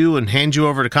all adieu and hand you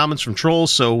over to comments from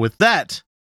trolls. So with that,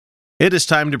 it is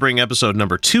time to bring episode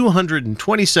number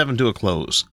 227 to a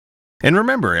close. And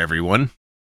remember, everyone,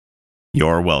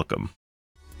 you're welcome.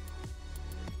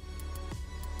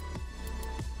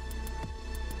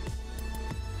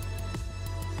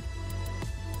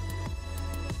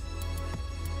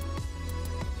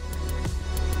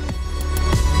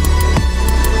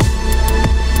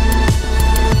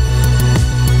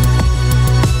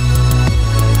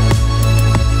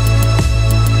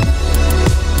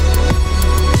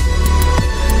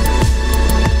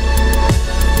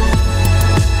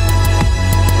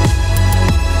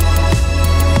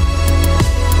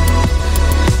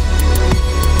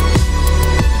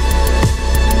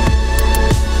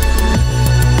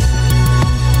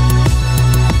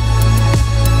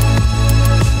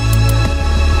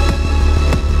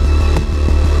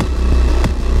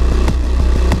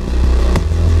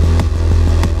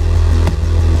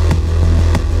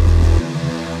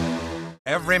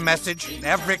 Every message,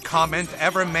 every comment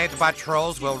ever made by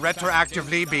trolls will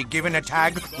retroactively be given a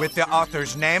tag with the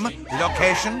author's name,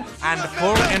 location, and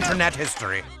full internet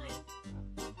history.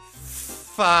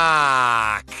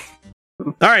 Fuck.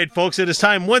 All right, folks, it is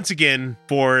time once again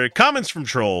for comments from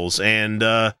trolls, and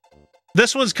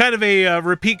this one's kind of a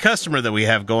repeat customer that we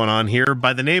have going on here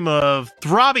by the name of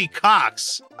Throbby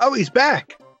Cox. Oh, he's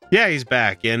back. Yeah, he's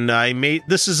back, and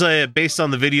this is based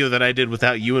on the video that I did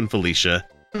without you and Felicia.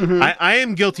 Mm-hmm. I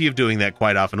am guilty of doing that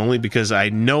quite often, only because I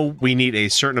know we need a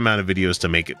certain amount of videos to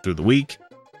make it through the week.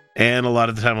 And a lot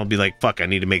of the time I'll be like, fuck, I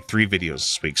need to make 3 videos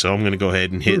this week. So I'm going to go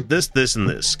ahead and hit this, and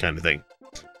this kind of thing.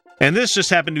 And this just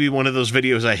happened to be one of those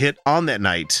videos I hit on that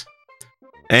night.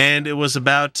 And it was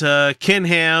about Ken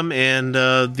Ham and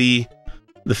the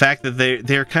fact that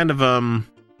they're kind of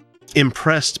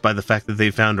impressed by the fact that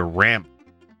they found a ramp,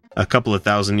 a couple of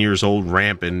 1,000 years old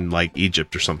ramp in like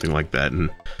Egypt or something like that. And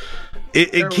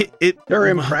they're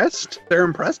impressed? They're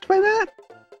impressed by that?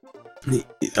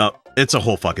 It's a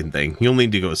whole fucking thing. You'll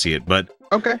need to go see it. But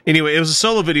okay. Anyway, it was a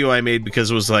solo video I made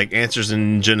because it was like answers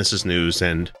in Genesis News,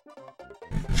 and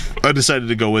I decided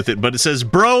to go with it. But it says,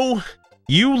 "Bro,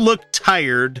 you look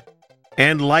tired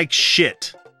and like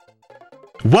shit.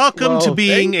 Welcome to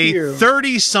being a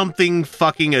 30-something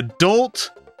fucking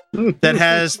adult that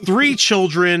has 3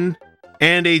 children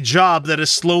and a job that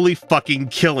is slowly fucking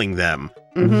killing them.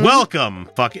 Mm-hmm. Welcome,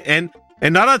 fuck, and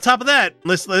not on top of that,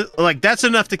 that's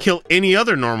enough to kill any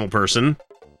other normal person.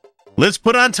 Let's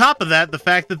put on top of that the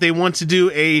fact that they want to do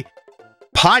a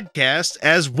podcast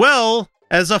as well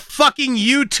as a fucking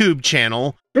YouTube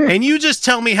channel, and you just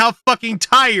tell me how fucking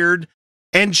tired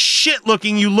and shit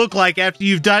looking you look like after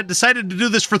you've decided to do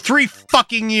this for 3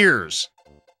 fucking years.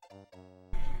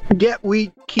 Yet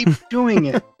we keep doing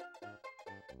it.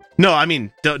 No, I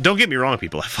mean, don't get me wrong,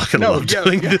 people. I fucking love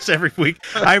doing this every week.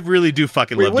 I really do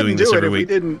fucking love doing this every week.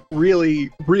 We didn't really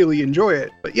enjoy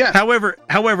it, but yeah.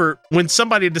 However, when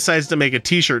somebody decides to make a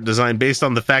T-shirt design based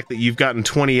on the fact that you've gotten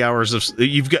 20 hours of,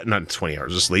 not 20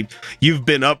 hours of sleep, you've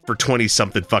been up for 20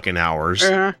 something fucking hours.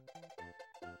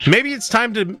 Maybe it's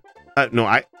time to. No,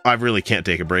 I really can't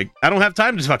take a break. I don't have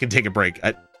time to fucking take a break.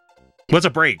 What's a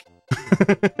break?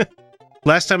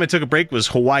 Last time I took a break was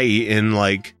Hawaii in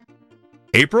like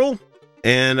April,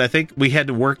 and I think we had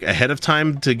to work ahead of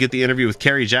time to get the interview with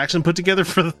Carrie Jackson put together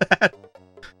for that.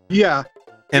 Yeah.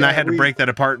 and I had to break that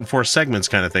apart in 4 segments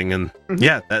kind of thing. And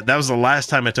yeah, that was the last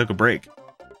time I took a break.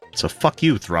 So fuck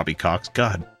you, Throbby Cox.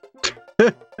 God.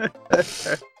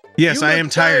 Yes, I am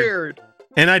tired.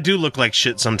 And I do look like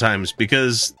shit sometimes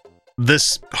because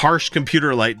this harsh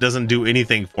computer light doesn't do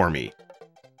anything for me.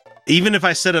 Even if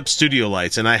I set up studio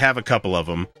lights, and I have a couple of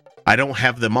them, I don't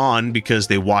have them on because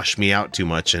they wash me out too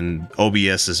much, and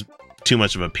OBS is too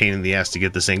much of a pain in the ass to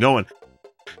get this thing going.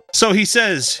 So he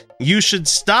says, you should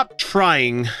stop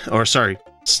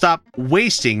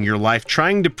wasting your life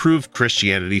trying to prove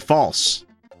Christianity false.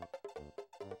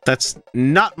 That's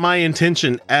not my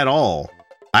intention at all.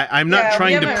 I'm not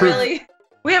trying to prove...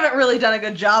 We haven't really done a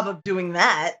good job of doing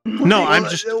that. No,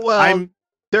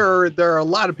 there are a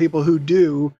lot of people who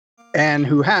do and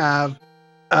who have.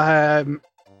 There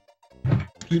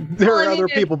are other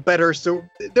people better. So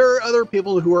there are other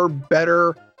people who are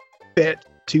better fit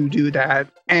to do that.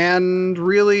 And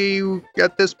really,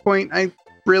 at this point, I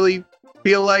really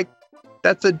feel like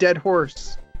that's a dead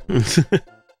horse.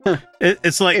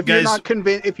 It's like, if guys, you're not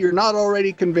convinced, if you're not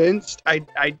already convinced, I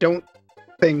don't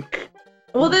think.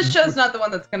 Well, this show's not the one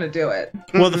that's going to do it.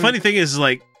 Well, the funny thing is,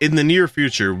 like, in the near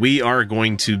future, we are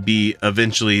going to be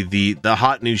eventually the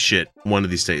hot new shit one of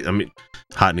these days. I mean,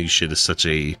 hot new shit is such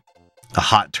a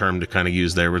hot term to kind of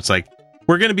use there, where it's like,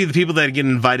 we're going to be the people that get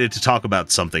invited to talk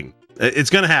about something. It's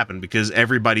going to happen because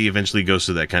everybody eventually goes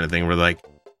through that kind of thing. We're like,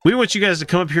 we want you guys to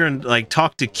come up here and, like,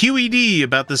 talk to QED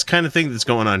about this kind of thing that's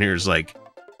going on here. It's like,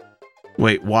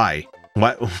 wait, why?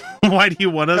 Why do you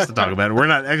want us to talk about it? We're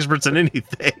not experts in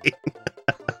anything.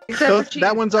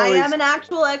 That one's always. I am an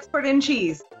actual expert in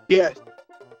cheese. Yeah.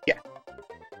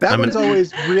 That one's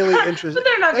always really interesting. But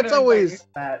they're not going to always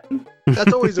that.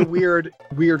 That's always a weird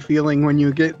feeling when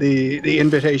you get the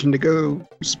invitation to go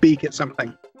speak at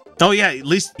something. Oh yeah, at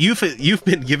least you've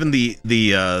been given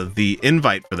the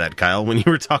invite for that, Kyle, when you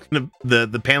were talking to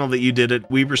the panel that you did at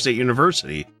Weber State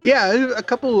University. Yeah, a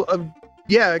couple of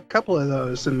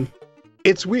those, and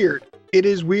it's weird. It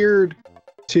is weird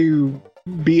to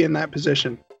be in that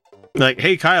position. Like,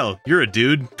 hey Kyle, you're a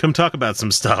dude. Come talk about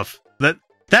some stuff.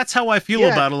 That's how I feel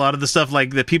about a lot of the stuff.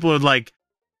 Like that, people are like,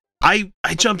 I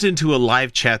jumped into a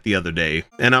live chat the other day,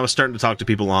 and I was starting to talk to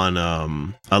people on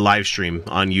a live stream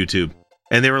on YouTube,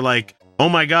 and they were like, "Oh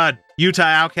my God, Utah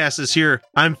Outcast is here!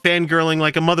 I'm fangirling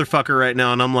like a motherfucker right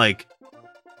now," and I'm like,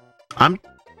 I'm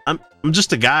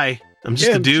just a guy. I'm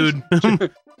just a dude.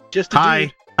 Just a hi.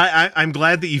 Dude. I'm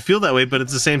glad that you feel that way, but at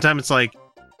the same time, it's like,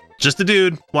 just a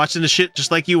dude watching the shit just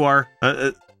like you are.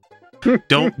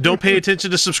 Don't pay attention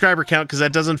to subscriber count, because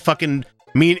that doesn't fucking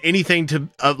mean anything to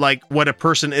like what a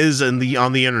person is on the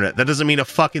internet. That doesn't mean a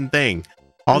fucking thing.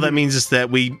 All that means is that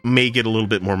we may get a little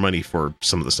bit more money for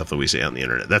some of the stuff that we say on the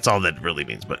internet. That's all that really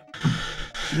means. But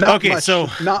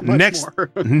next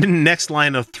next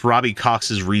line of Throbby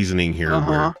Cox's reasoning here.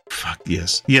 Where, fuck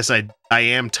yes, I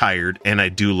am tired and I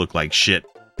do look like shit.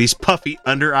 These puffy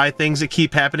under eye things that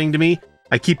keep happening to me.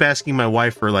 I keep asking my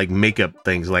wife for like makeup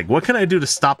things, like, what can I do to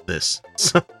stop this?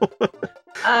 So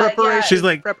she's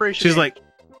like,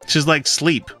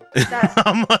 sleep.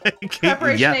 I'm like,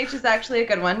 Preparation H is actually a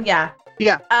good one. Yeah.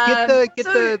 Yeah. Get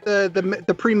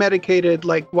the pre-medicated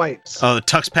like wipes. Oh, the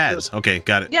Tux pads. Okay,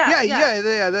 got it.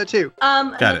 Yeah, that too.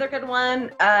 Another good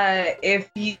one. If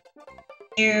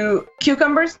you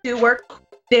cucumbers do work,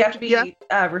 they have to be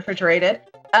refrigerated.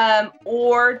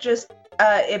 Or just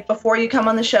if before you come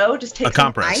on the show, just take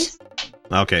some ice.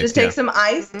 Okay. Just take some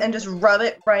ice and just rub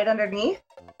it right underneath,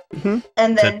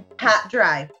 and then pat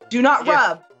dry. Do not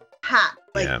rub. Pat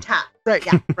tap. Right.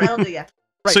 Yeah. That'll do ya.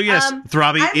 Right. So yes,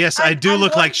 Throbby. Yes, I do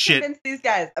look like shit.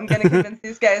 I'm going to convince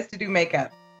these guys to do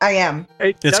makeup. I am.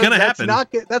 It's going to happen.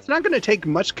 That's not going to take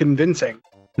much convincing.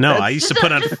 No, I used to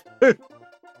put on.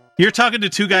 You're talking to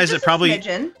two guys that probably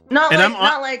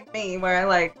not like me, where I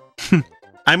like.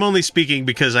 I'm only speaking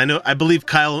because I believe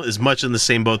Kyle is much in the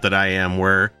same boat that I am,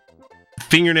 where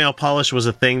fingernail polish was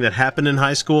a thing that happened in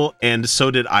high school, and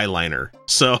so did eyeliner.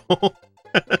 So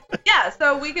yeah,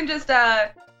 so we can just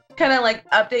kind of like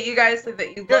update you guys so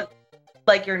that you look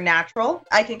like you're natural.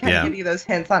 I can kind of give you those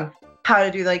hints on how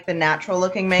to do like the natural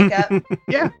looking makeup.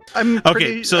 Yeah, I'm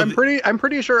pretty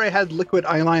sure I had liquid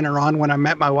eyeliner on when I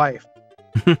met my wife.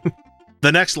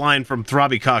 The next line from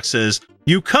Throbby Cox says,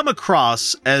 "You come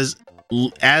across as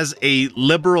a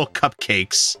liberal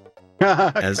cupcakes."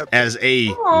 as a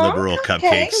liberal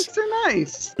cupcakes. They're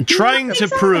nice. Trying to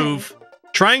prove,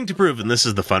 and this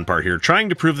is the fun part here, trying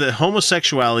to prove that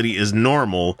homosexuality is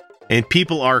normal and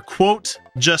people are, quote,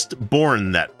 just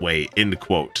born that way, end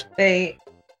quote. They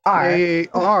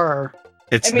are.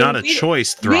 It's not a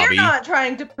choice, Throbby. We're not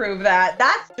trying to prove that.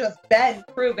 That's just been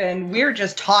proven. We're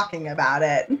just talking about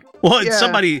it. Well, and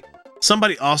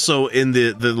somebody also in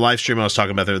the live stream I was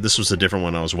talking about there, this was a different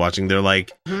one I was watching. They're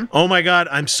like, oh my God,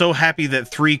 I'm so happy that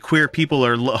 3 queer people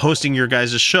are hosting your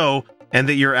guys' show and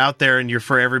that you're out there and you're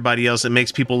for everybody else. It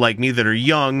makes people like me that are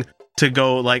young to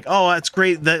go like, oh, that's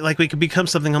great that like we could become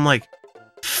something. I'm like,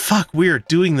 fuck, we're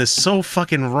doing this so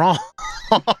fucking wrong.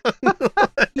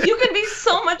 You can be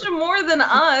so much more than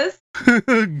us.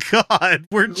 God,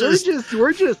 we're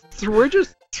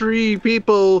just 3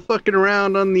 people fucking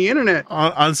around on the internet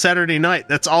on Saturday night.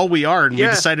 That's all we are, and we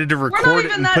decided to record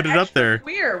it and put it up there.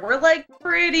 Queer. We're like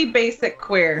pretty basic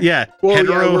queer. Yeah,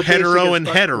 hetero, and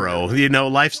hetero. You know,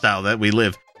 lifestyle that we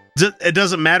live. It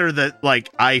doesn't matter that like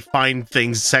I find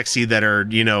things sexy that are,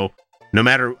 you know, no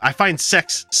matter. I find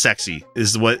sex sexy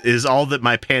is what is all that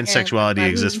my pansexuality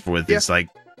exists with. It's like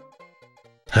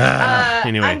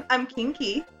anyway. I'm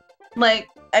kinky. Like,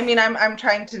 I mean, I'm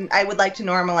trying to. I would like to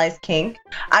normalize kink.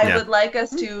 I would like us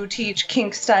to teach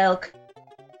kink style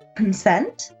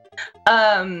consent.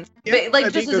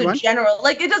 Like just as a general,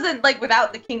 like it doesn't like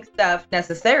without the kink stuff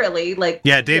necessarily. Like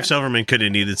Dave Silverman could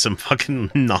have needed some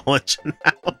fucking knowledge on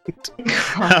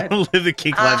how to live the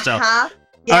kink lifestyle.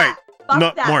 Yeah. All right.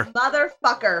 Fuck that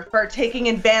motherfucker for taking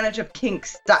advantage of kink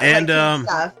stuff. And kink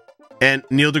stuff. And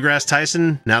Neil deGrasse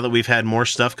Tyson. Now that we've had more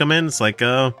stuff come in, it's like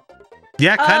kind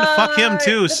of fuck him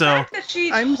too. The fact that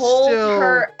she told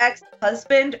her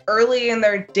ex-husband early in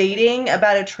their dating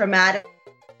about a traumatic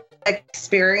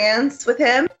experience with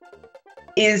him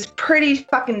is pretty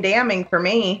fucking damning for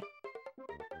me.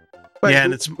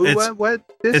 And it's more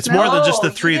than just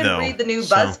the 3 though. Read the new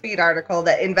BuzzFeed article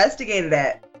that investigated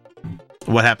it.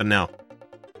 What happened now?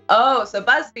 Oh, so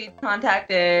BuzzFeed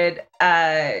contacted.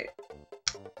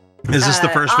 Is this the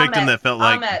first victim that felt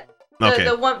like? Okay.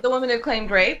 The woman who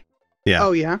claimed rape. Yeah.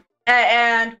 Oh yeah.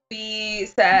 And we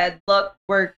said, look,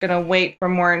 we're gonna wait for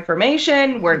more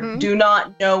information. Do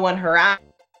not no one harass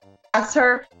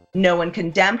her, no one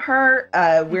condemn her.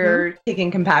 We're taking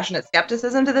compassionate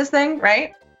skepticism to this thing,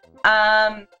 right?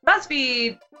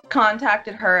 BuzzFeed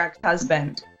contacted her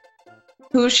ex-husband,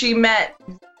 who she met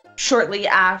shortly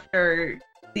after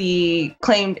the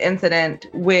claimed incident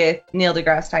with Neil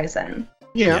deGrasse Tyson.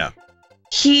 Yeah.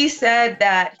 He said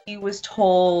that he was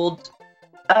told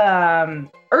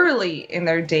early in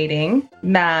their dating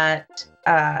that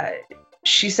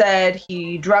she said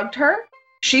he drugged her.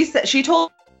 She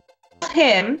told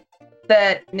him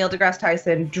that Neil deGrasse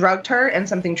Tyson drugged her and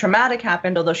something traumatic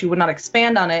happened, although she would not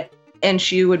expand on it, and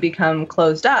she would become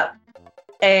closed up.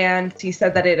 And he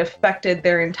said that it affected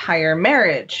their entire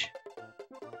marriage.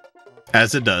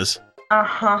 As it does.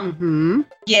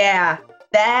 Yeah,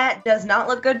 that does not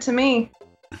look good to me.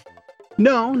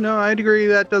 No, I'd agree.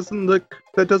 That doesn't look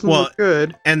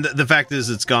good. And the fact is,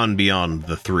 it's gone beyond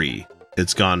the 3.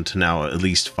 It's gone to now at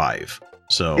least 5.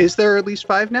 So is there at least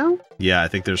 5 now? Yeah, I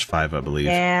think there's 5, I believe.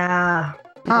 Yeah.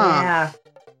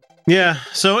 Yeah.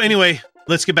 So anyway,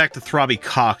 let's get back to Throbby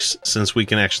Cox, since we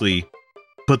can actually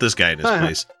put this guy in his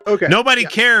place. Okay. Nobody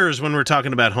cares when we're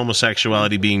talking about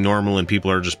homosexuality being normal and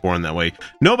people are just born that way.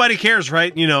 Nobody cares,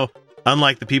 right? You know,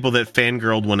 unlike the people that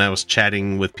fangirled when I was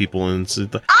chatting with people and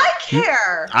I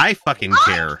care. I fucking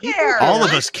care. All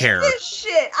of us care. This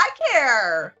shit. I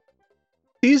care.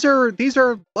 These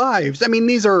are lives. I mean,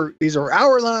 these are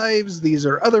our lives. These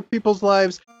are other people's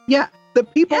lives. Yeah, the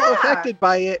people affected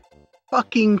by it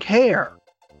fucking care.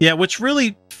 Yeah, which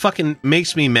really fucking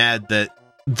makes me mad that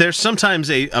there's sometimes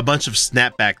a bunch of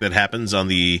snapback that happens on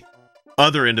the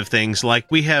other end of things. Like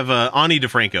we have Ani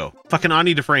DeFranco. Fucking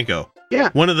Ani DeFranco.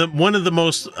 Yeah. One of the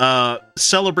most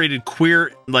celebrated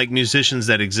queer like musicians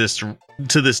that exist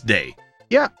to this day.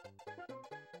 Yeah.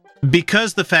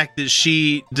 Because the fact that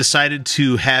she decided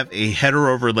to have a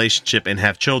hetero relationship and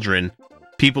have children,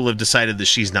 people have decided that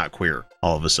she's not queer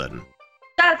all of a sudden.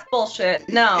 That's bullshit.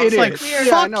 No. It's like,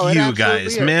 fuck you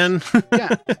guys, man.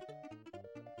 Yeah.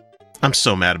 I'm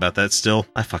so mad about that still.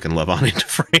 I fucking love Ani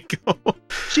DeFranco.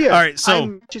 All right,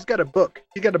 so she's got a book.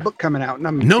 She's got a book coming out, and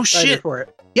I'm no excited shit for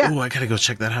it. Yeah. Oh, I gotta go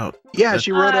check that out. Yeah,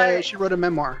 she wrote a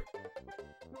memoir.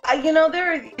 You know,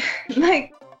 there,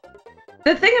 like,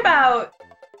 the thing about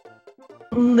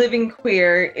living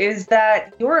queer is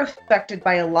that you're affected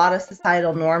by a lot of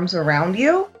societal norms around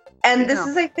you, and this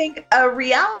is, I think, a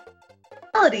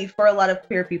reality for a lot of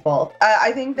queer people.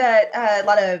 I think that a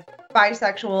lot of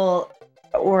bisexual,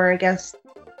 or I guess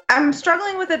I'm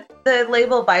struggling with the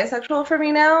label bisexual for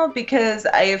me now, because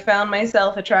I have found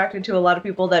myself attracted to a lot of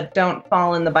people that don't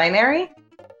fall in the binary.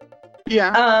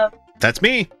 Yeah. That's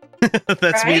me.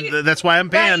 That's me. That's why I'm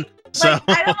pan. Like,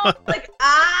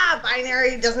 I don't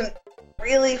binary doesn't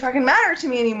really fucking matter to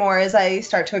me anymore as I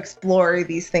start to explore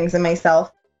these things in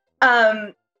myself.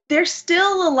 There's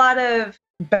still a lot of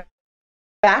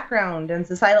background and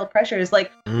societal pressures.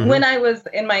 Like when I was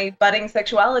in my budding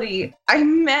sexuality, I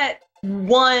met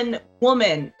one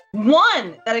woman,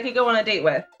 that I could go on a date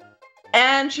with,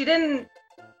 and she didn't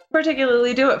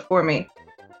particularly do it for me.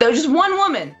 There was just one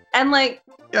woman, and like,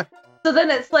 yeah. So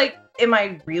then it's like, am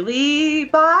I really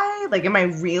bi? Like, am I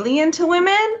really into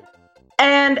women?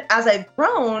 And as I've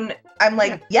grown, I'm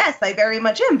like, yes, I very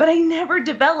much am, but I never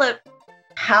developed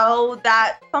how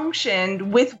that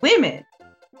functioned with women.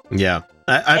 Yeah,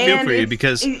 I feel for you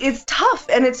because it's tough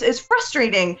and it's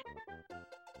frustrating.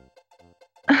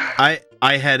 I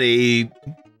had a,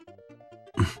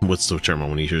 what's the term I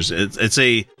want to use? It's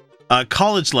a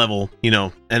college level, you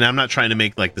know, and I'm not trying to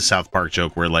make like the South Park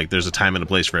joke where like there's a time and a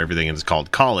place for everything and it's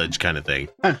called college kind of thing.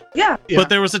 Yeah. But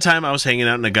there was a time I was hanging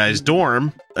out in a guy's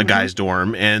dorm,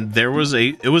 and it was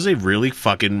a really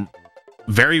fucking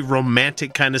very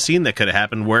romantic kind of scene that could have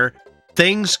happened where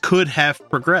things could have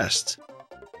progressed.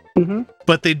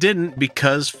 But they didn't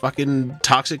because fucking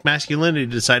toxic masculinity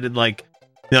decided like,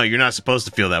 no, you're not supposed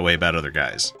to feel that way about other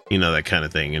guys. You know, that kind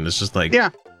of thing. And it's just like, yeah,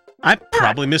 I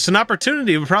probably missed an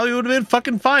opportunity. It probably would have been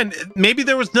fucking fine. Maybe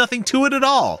there was nothing to it at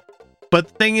all. But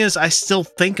the thing is, I still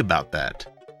think about that.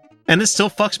 And it still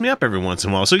fucks me up every once in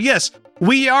a while. So yes,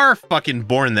 we are fucking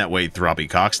born that way, Throbby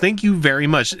Cox. Thank you very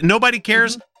much. Nobody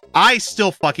cares. I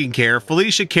still fucking care.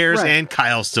 Felicia cares, and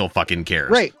Kyle still fucking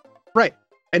cares. Right.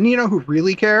 And you know who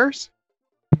really cares?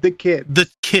 The kids. The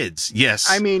kids, yes.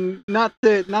 I mean, not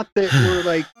that we're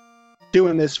like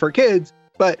doing this for kids,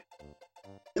 but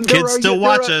kids still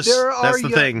watch us. That's the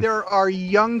thing. There are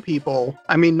young people.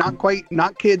 I mean,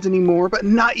 not kids anymore, but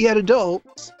not yet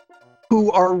adults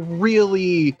who are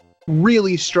really,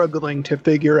 really struggling to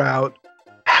figure out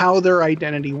how their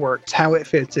identity works, how it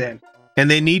fits in. And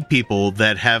they need people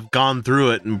that have gone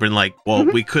through it and been like, well,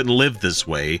 we couldn't live this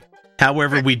way.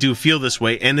 However, we do feel this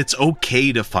way, and it's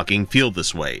okay to fucking feel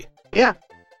this way. Yeah.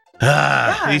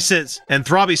 He says, and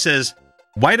Throbby says,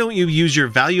 why don't you use your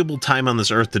valuable time on this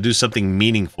earth to do something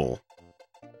meaningful?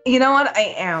 You know what?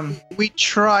 I am. We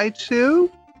try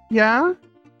to. Yeah.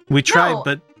 We tried,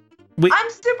 but I'm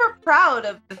super proud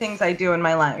of the things I do in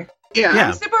my life. Yeah.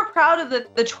 I'm super proud of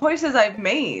the choices I've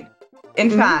made. In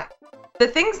fact, the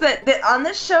things that on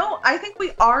this show, I think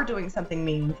we are doing something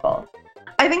meaningful.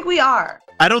 I think we are.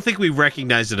 I don't think we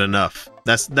recognize it enough.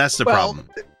 That's the problem.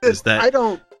 Is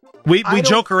that we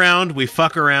joke around, we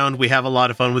fuck around, we have a lot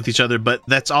of fun with each other, but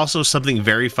that's also something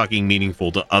very fucking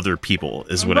meaningful to other people,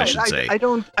 is what I should say. I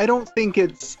don't think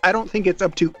it's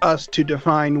up to us to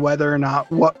define whether or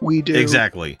not what we do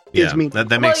exactly is meaningful.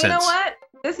 That makes sense. You know what?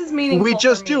 This is meaningful. We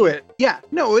just do it. Yeah.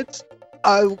 No, it's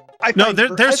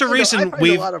there's a reason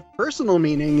we a lot of personal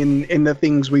meaning in the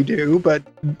things we do, but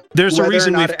there's a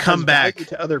reason we've come back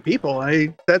to other people.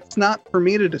 That's not for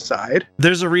me to decide.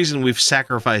 There's a reason we've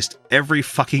sacrificed every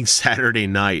fucking Saturday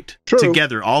night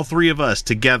together, all three of us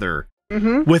together,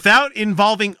 without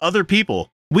involving other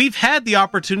people. We've had the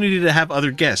opportunity to have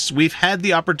other guests. We've had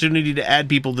the opportunity to add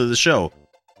people to the show.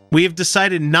 We have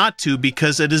decided not to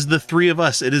because it is the three of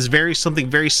us. It is something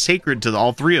very sacred to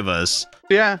all three of us.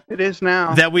 Yeah, it is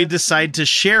now. That we decide to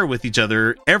share with each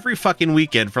other every fucking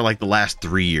weekend for like the last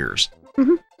 3 years.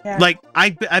 Yeah. Like,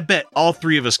 I bet all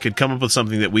three of us could come up with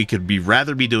something that we could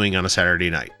rather be doing on a Saturday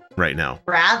night right now.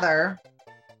 Rather.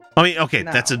 I mean, okay,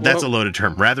 No. that's a loaded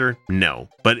term. Rather, no.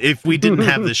 But if we didn't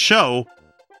have this show,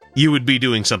 you would be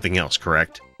doing something else,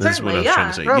 correct? That's what I was trying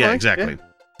to say. Probably, yeah, exactly. Yeah.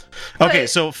 Okay,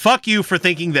 so fuck you for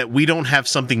thinking that we don't have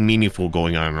something meaningful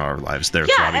going on in our lives there,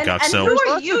 Throbby Cox. And who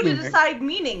are you to decide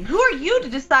meaning? Who are you to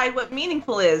decide what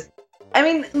meaningful is? I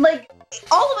mean, like,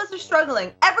 all of us are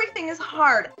struggling. Everything is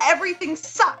hard. Everything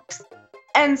sucks.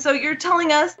 And so you're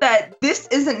telling us that this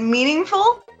isn't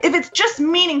meaningful? If it's just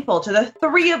meaningful to the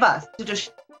three of us to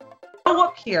just show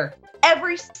up here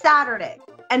every Saturday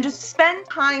and just spend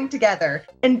time together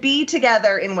and be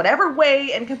together in whatever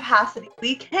way and capacity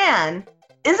we can,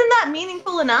 isn't that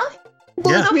meaningful enough?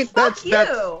 Well, I mean, that's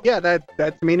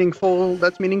meaningful.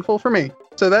 That's meaningful for me.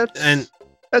 So that's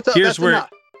enough.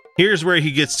 Here's where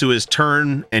he gets to his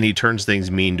turn, and he turns things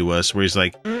mean to us. Where he's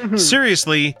like,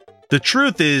 seriously, the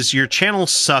truth is your channel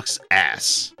sucks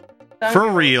ass.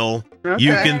 For real. Okay.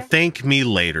 You can thank me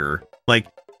later. Like,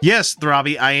 yes,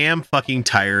 Throbby, I am fucking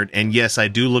tired, and yes, I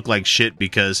do look like shit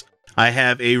because I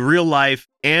have a real life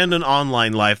and an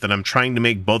online life that I'm trying to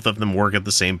make both of them work at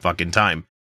the same fucking time.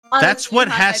 That's what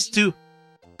has to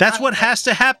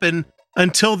happen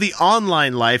until the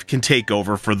online life can take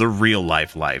over for the real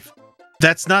life.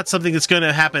 That's not something that's going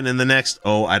to happen in the next,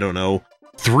 I don't know,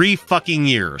 3 fucking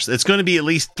years. It's going to be at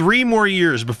least 3 more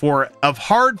years of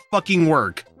hard fucking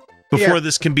work before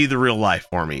this can be the real life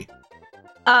for me.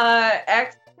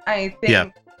 X, I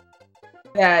think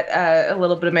that a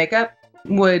little bit of makeup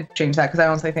would change that, because I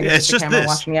honestly think it's just the camera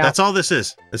watching you out. That's all this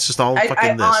is. It's just all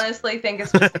fucking this. I honestly think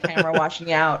it's just the camera watching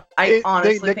you out. I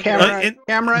honestly think camera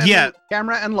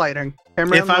and lighting.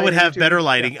 If I would have better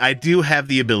lighting, I do have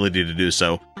the ability to do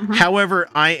so. Mm-hmm. However,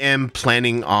 I am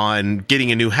planning on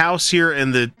getting a new house here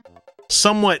in the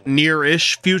somewhat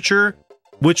near-ish future,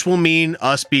 which will mean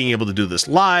us being able to do this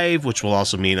live, which will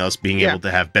also mean us being able to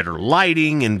have better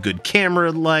lighting and good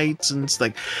camera lights. And it's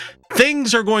like,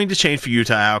 things are going to change for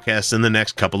Utah Outcasts in the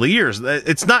next couple of years.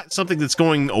 It's not something that's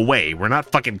going away. We're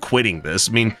not fucking quitting this.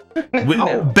 I mean,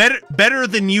 better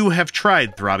than you have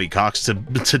tried, Throbby Cox,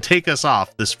 to take us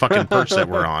off this fucking perch that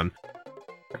we're on.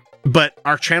 But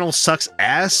our channel sucks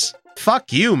ass.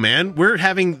 Fuck you, man. We're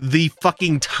having the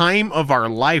fucking time of our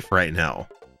life right now.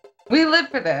 We live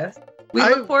for this. We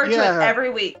look forward to it every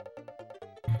week.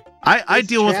 I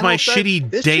deal with my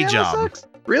shitty day job. Sucks?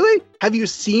 Really? Have you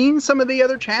seen some of the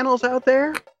other channels out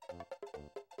there?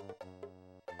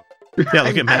 Yeah,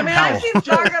 look at Matt Powell. I've seen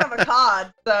Jargon of a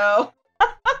Cod, so.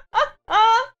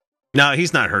 No,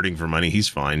 he's not hurting for money. He's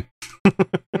fine.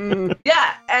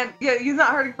 Yeah, and he's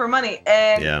not hurting for money.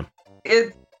 And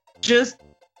it's just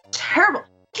terrible.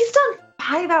 He's done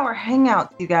 5-hour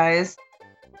hangouts, you guys.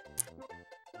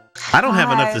 I don't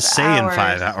have enough to say in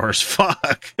 5 hours.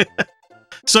 Fuck.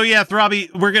 So yeah,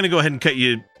 Throbby, we're gonna go ahead and cut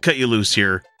you loose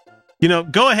here. You know,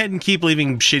 go ahead and keep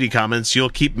leaving shitty comments.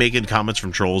 You'll keep making comments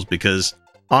from trolls, because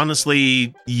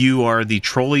honestly, you are the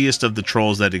trolliest of the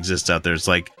trolls that exists out there. It's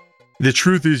like, the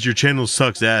truth is your channel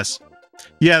sucks ass.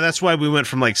 Yeah, that's why we went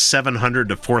from like 700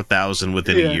 to 4,000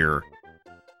 within a year.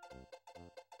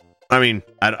 I mean,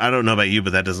 I don't know about you,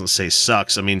 but that doesn't say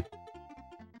sucks. I mean,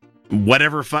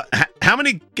 whatever. How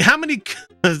many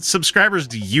subscribers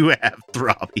do you have,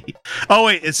 Throbby? Oh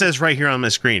wait, it says right here on my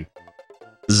screen,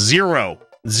 0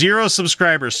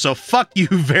 subscribers. So fuck you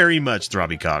very much,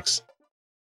 Throbby Cox.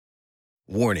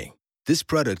 Warning: this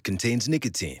product contains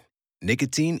nicotine.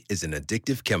 Nicotine is an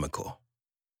addictive chemical.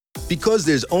 Because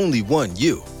there's only one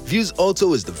you, Vuse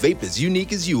Alto is the vape as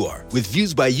unique as you are. With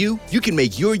Vuse by You, you can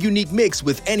make your unique mix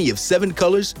with any of 7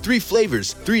 colors, 3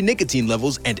 flavors, 3 nicotine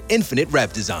levels, and infinite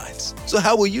wrap designs. So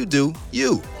how will you do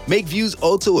you? Make Vuse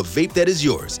Alto a vape that is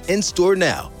yours. In store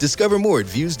now. Discover more at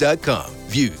Vuse.com.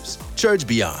 Vuse. Charge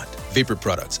beyond. Vapor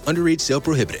products. Underage sale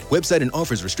prohibited. Website and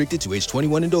offers restricted to age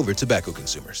 21 and over tobacco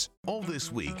consumers. All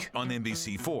this week on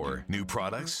NBC4, new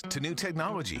products to new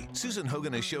technology. Susan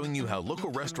Hogan is showing you how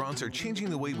local restaurants are changing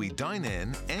the way we dine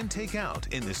in and take out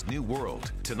in this new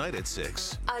world. Tonight at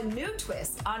 6. A new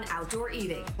twist on outdoor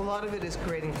eating. A lot of it is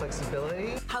creating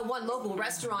flexibility. How one local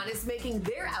restaurant is making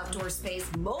their outdoor space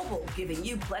mobile, giving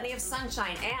you plenty of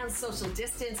sunshine and social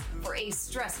distance for a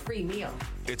stress-free meal.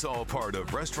 It's all part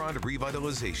of restaurant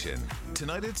revitalization.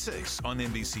 Tonight at 6 on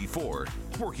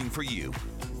NBC4, working for you.